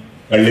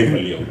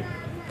ಕಳ್ಳೆಪಲ್ಲಿಯವರು.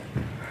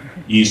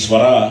 ಈ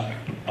ಸ್ವರ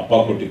ಅಪ್ಪ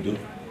ಕೊಟ್ಟಿದ್ದು,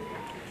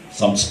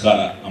 ಸಂಸ್ಕಾರ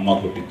ಅಮ್ಮ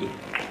ಕೊಟ್ಟಿದ್ದು,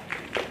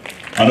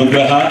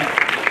 ಅನುಗ್ರಹ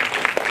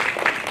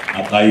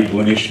ಆ ತಾಯಿ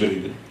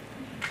ಭುವನೇಶ್ವರಿದು,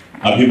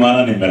 ಅಭಿಮಾನ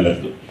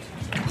ನಿಮ್ಮೆಲ್ಲರದು.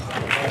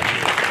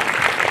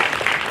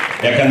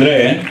 ಯಾಕಂದರೆ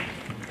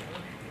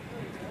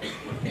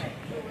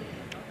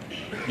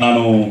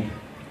ನಾನು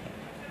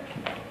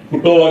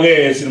ಹುಟ್ಟುವಾಗೇ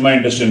ಸಿನಿಮಾ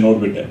ಇಂಡಸ್ಟ್ರಿ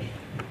ನೋಡಿಬಿಟ್ಟೆ.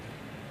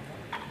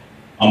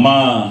 ಅಮ್ಮ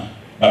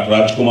ಡಾಕ್ಟರ್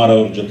ರಾಜ್ಕುಮಾರ್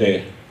ಅವ್ರ ಜೊತೆ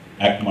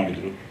ಆ್ಯಕ್ಟ್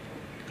ಮಾಡಿದರು,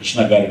 ಕೃಷ್ಣ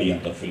ಗಾರಡಿ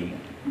ಅಂತ film.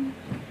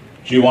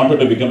 She wanted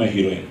to become A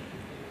heroine.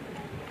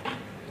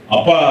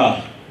 ಅಪ್ಪ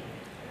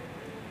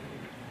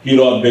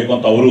ಹೀರೋ ಆಗಬೇಕು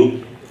ಅಂತ ಅವರು.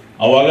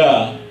 ಆವಾಗ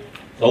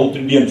south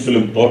Indian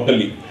film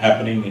totally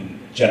happening in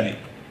Chennai,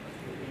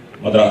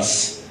 Madras.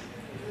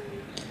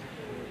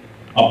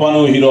 ಅಪ್ಪನೂ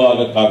hero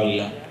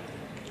ಆಗಕ್ಕಾಗಲಿಲ್ಲ,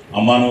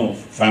 ಅಮ್ಮನೂ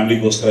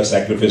ಫ್ಯಾಮಿಲಿಗೋಸ್ಕರ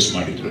ಸ್ಯಾಕ್ರಿಫೈಸ್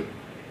ಮಾಡಿದ್ರು.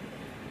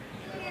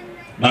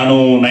 ನಾನು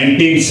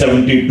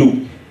 1972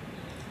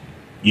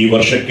 ಈ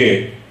ವರ್ಷಕ್ಕೆ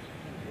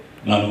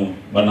ನಾನು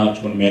ಬಣ್ಣ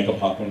ಹಚ್ಕೊಂಡು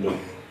ಮೇಕಪ್ ಹಾಕೊಂಡು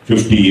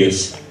 50 years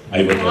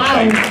 50 ವರ್ಷ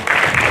ಆಯಿತು.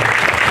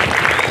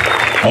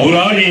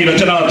 ಔರಾಣಿ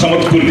ರಚನಾ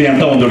ಚಮತ್ಕೃತಿ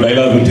ಅಂತ ಒಂದು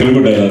dialogue,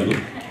 Telugu dialogue.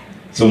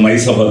 So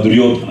ಮೈಸಭ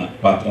Duryodhana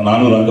ಪಾತ್ರ,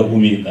 ನಾನು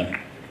ರಂಗಭೂಮಿ ಇದ್ದಾನೆ.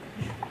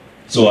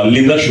 ಸೊ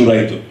ಅಲ್ಲಿಂದ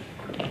ಶುರುವಾಯಿತು.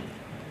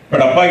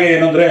 ಬಟ್ ಅಪ್ಪಗೆ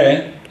ಏನಂದ್ರೆ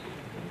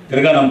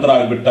ತಿರ್ಗಾ ನಂತರ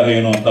ಆಗ್ಬಿಡ್ತಾರೆ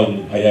ಏನೋ ಅಂತ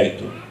ಒಂದು ಭಯ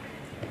ಇತ್ತು.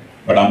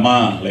 ಬಟ್ ಅಮ್ಮ,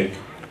 like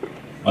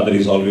mother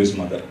is always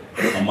mother.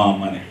 ಅಮ್ಮ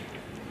ಅಮ್ಮನೇ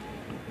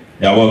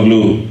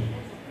ಯಾವಾಗಲೂ.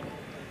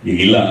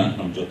 ಈಗಿಲ್ಲ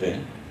ನಮ್ಮ ಜೊತೆ,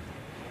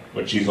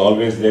 but she is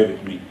always there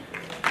with me.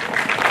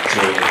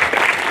 So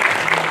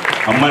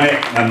ಅಮ್ಮನೇ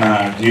ನನ್ನ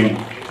ಜೀವನ.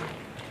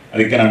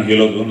 ಅದಕ್ಕೆ ನಾನು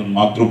ಹೇಳೋದು, ನನ್ನ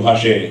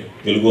ಮಾತೃಭಾಷೆ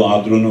ತೆಲುಗು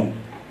ಆದ್ರೂ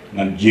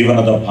ನನ್ನ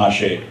ಜೀವನದ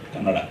ಭಾಷೆ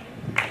ಕನ್ನಡ.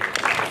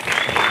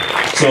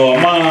 ಸೊ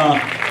ಅಮ್ಮ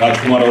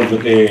ರಾಜ್ಕುಮಾರ್ ಅವ್ರ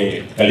ಜೊತೆ,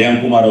 ಕಲ್ಯಾಣ್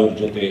ಕುಮಾರ್ ಅವ್ರ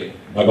ಜೊತೆ,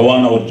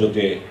 ಭಗವಾನ್ ಅವ್ರ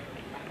ಜೊತೆ,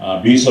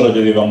 ಬಿ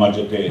ಸರೋಜದೇವಮ್ಮ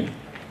ಜೊತೆ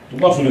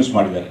ತುಂಬ ಫಿಲ್ಮ್ಸ್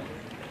ಮಾಡಿದ್ದಾರೆ.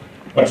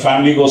 ಬಟ್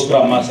ಫ್ಯಾಮಿಲಿಗೋಸ್ಕರ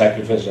ಅಮ್ಮ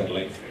sacrifice their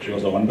life. She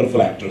was a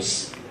wonderful actress.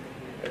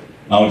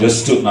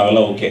 ನಾವೆಲ್ಲ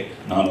ಓಕೆ,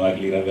 ನಾನು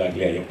ಆಗಲಿ, ರವಿ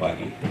ಆಗಲಿ, ಅಯ್ಯಪ್ಪ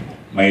ಆಗಲಿ.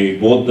 ಮೈ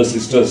both the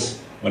sisters,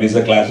 one is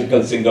a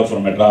classical singer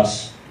from Madras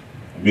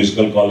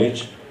musical college,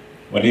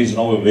 one is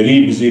now A very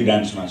busy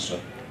dance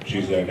master. She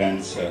is a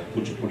dance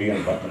Kuchipudi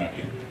and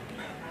Bharatanatyam.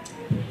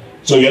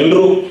 So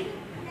ಎಲ್ಲರೂ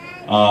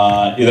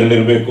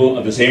ಇದರಲ್ಲಿರಬೇಕು.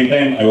 At the same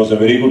time I was a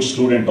very good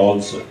student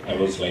also. I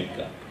was like,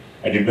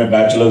 I did my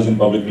bachelor's in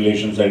public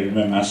relations, I did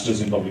my master's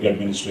in public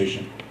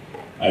administration.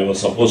 I was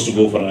supposed to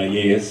go for an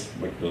IAS,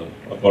 but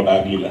workout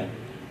ಆಗಲಿಲ್ಲ.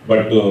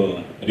 But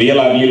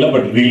real ಆಗಲಿಲ್ಲ,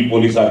 but reel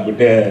police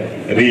ಆಗಿಬಿಟ್ಟೆ,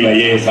 reel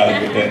IAS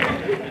ಆಗಿಬಿಟ್ಟೆ.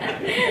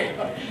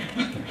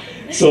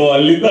 So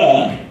ಅಲ್ಲಿಂದ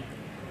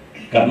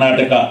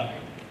Karnataka,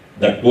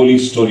 that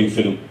police story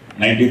film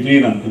 93,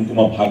 ನನ್ನ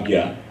ಕುಂಕುಮ ಭಾಗ್ಯ,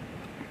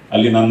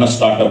 ಅಲ್ಲಿ ನನ್ನ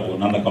startup,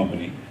 ನನ್ನ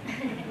company.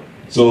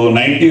 So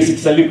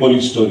 96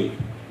 police story.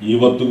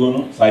 ಇವತ್ತಿಗೂ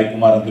ಸಾಯಿ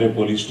ಕುಮಾರ್ ಅಂದರೆ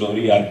ಪೊಲೀಸ್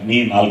ಸ್ಟೋರಿ, ಅಗ್ನಿ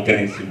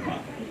 4ನೇ ಸಿನಿಮಾ.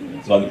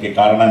 ಸೊ ಅದಕ್ಕೆ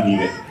ಕಾರಣ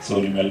ನೀವೇ. ಸೊ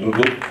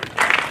ನಿಮ್ಮೆಲ್ರಿಗೂ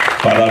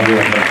ಪರಾದು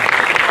ಅಂದರೆ.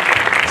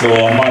 ಸೊ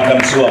ಅಮ್ಮ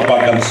ಕನಸು, ಅಪ್ಪ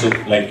ಕನಸು,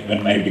 like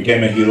when I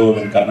became A hero,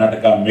 when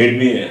Karnataka made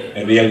me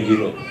a real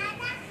hero.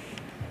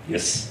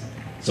 S.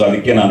 So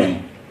ಅದಕ್ಕೆ ನಾನು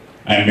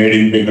I am made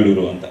in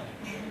Bengaluru ಅಂತ.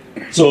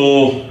 ಸೊ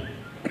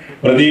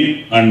ಪ್ರದೀಪ್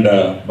ಆ್ಯಂಡ್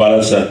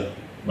ಬಾಲ ಸರ್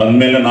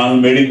ಬಂದಮೇಲೆ ನಾನು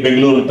ಮೇಡ್ ಇನ್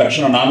ಬೆಂಗಳೂರು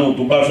ತಕ್ಷಣ ನಾನು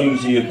ತುಂಬ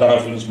ಫಿಲ್ಮ್ಸ್, ಈ ಥರ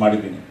ಫಿಲ್ಮ್ಸ್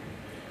ಮಾಡಿದ್ದೀನಿ.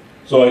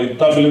 ಸೊ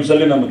ಇಂಥ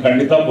ಫಿಲ್ಮ್ಸಲ್ಲಿ ನಮ್ಗೆ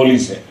ಖಂಡಿತ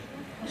ಪೊಲೀಸೇ.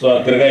 ಸೊ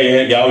ತಿರ್ಗಾ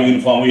ಯಾವ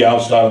ಯೂನಿಫಾರ್ಮು, ಯಾವ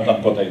ಸ್ಟಾರ್ ಅಂತ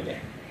ಅನ್ಕೋತಾ ಇದ್ದೆ.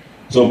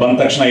 ಸೊ ಬಂದ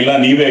ತಕ್ಷಣ ಇಲ್ಲ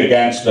ನೀವೇ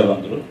ಗ್ಯಾಂಗ್ಸ್ಟರ್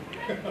ಅಂದರು.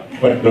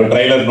 ಬಟ್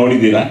ಟ್ರೈಲರ್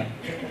ನೋಡಿದ್ದೀರಾ,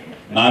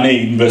 ನಾನೇ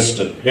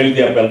ಇನ್ವೆಸ್ಟರ್.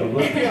 ಹೇಳಿದ್ಯಪ್ಪ ಎಲ್ರಿಗೂ.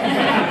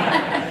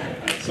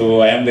 So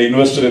I am the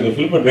investor in the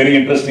film, but very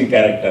interesting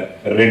character,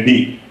 Reddy.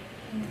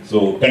 So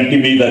ಕಂಟಿ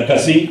ಮೀದ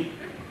ಕಸಿ,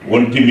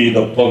 ಒಂಟಿ ಮೀದ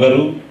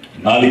ಪೊಗರು,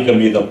 ನಾಲಿಕ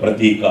ಮೀದ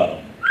ಪ್ರತೀಕಾరం.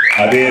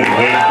 ಅದೇ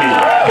Reddy.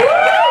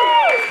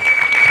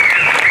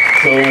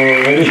 So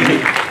very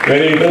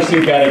very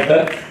interesting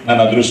character. ನನ್ನ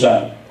ಅದೃಷ್ಟ,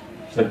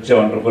 ಸಚ್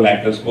ವಂಡರ್ಫುಲ್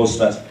ಆಕ್ಟರ್ಸ್,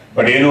 ಕೋ-ಸ್ಟಾರ್ಸ್.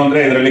 ಬಟ್ ಏನು ಅಂದರೆ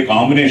ಇದರಲ್ಲಿ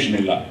ಕಾಂಬಿನೇಷನ್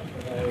ಇಲ್ಲ.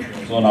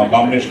 ಸೊ ನಾವು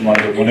ಕಾಂಬಿನೇಷನ್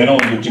ಮಾಡಬೇಕು. ಏನೋ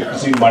ಒಂದು ಚಿಕ್ಕ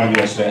ಸೀನ್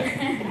ಮಾಡಿದ್ವಿ ಅಷ್ಟೇ.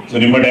 ಸೊ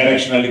ನಿಮ್ಮ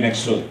ಡೈರೆಕ್ಷನಲ್ಲಿ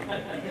ನೆಕ್ಸ್ಟು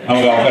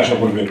ನಮಗೆ ಅವಕಾಶ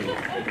ಕೊಡಬೇಕು.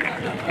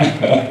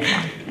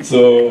 ಸೊ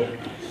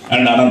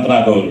ಆ್ಯಂಡ್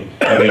ಅನಂತನಾಗ್ ಅವರು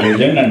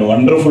legend and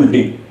wonderful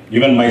team.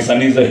 Even my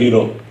sun is a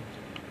hero,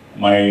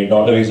 my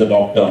daughter is a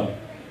doctor.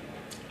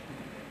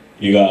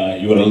 ಈಗ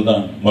ಇವರೆಲ್ಲ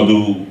ಮಧು,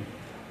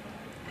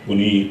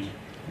 ಪುನೀತ್,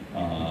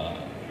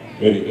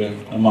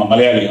 ನಮ್ಮ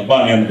ಮಲಯಾಳಿ. ಅಪ್ಪ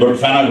ನೀನು ದೊಡ್ಡ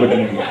ಫ್ಯಾನ್ ಆಗಿಬಿಟ್ಟೆ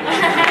ನಿಮಗೆ.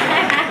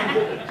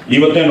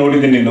 ಇವತ್ತೇ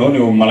ನೋಡಿದ್ದೀನಿ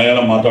ನೀವು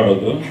ಮಲಯಾಳಂ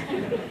ಮಾತಾಡೋದು.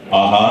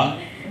 ಆಹಾ,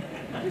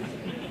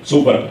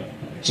 ಸೂಪರ್.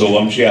 ಸೊ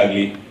ವಂಶಿ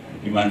ಆಗಲಿ,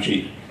 Himanshi,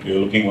 you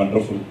looking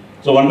wonderful.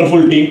 So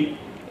wonderful team,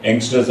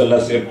 youngsters ಎಲ್ಲ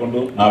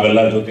ಸೇರಿಕೊಂಡು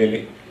ನಾವೆಲ್ಲ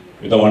ಜೊತೆಯಲ್ಲಿ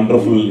with a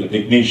wonderful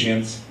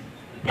technicians.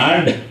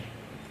 And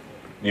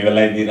ನೀವೆಲ್ಲ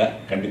ಇದ್ದೀರಾ,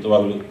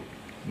 ಖಂಡಿತವಾಗ್ಲೂ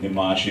ನಿಮ್ಮ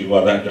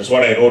ಆಶೀರ್ವಾದ. That's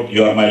what I wrote.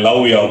 You are my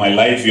love, you are my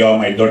life, you are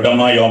ಮೈ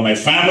ದೊಡ್ಡಮ್ಮ, you are my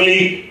family.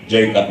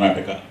 Jai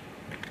Karnataka.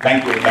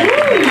 Thank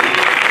you.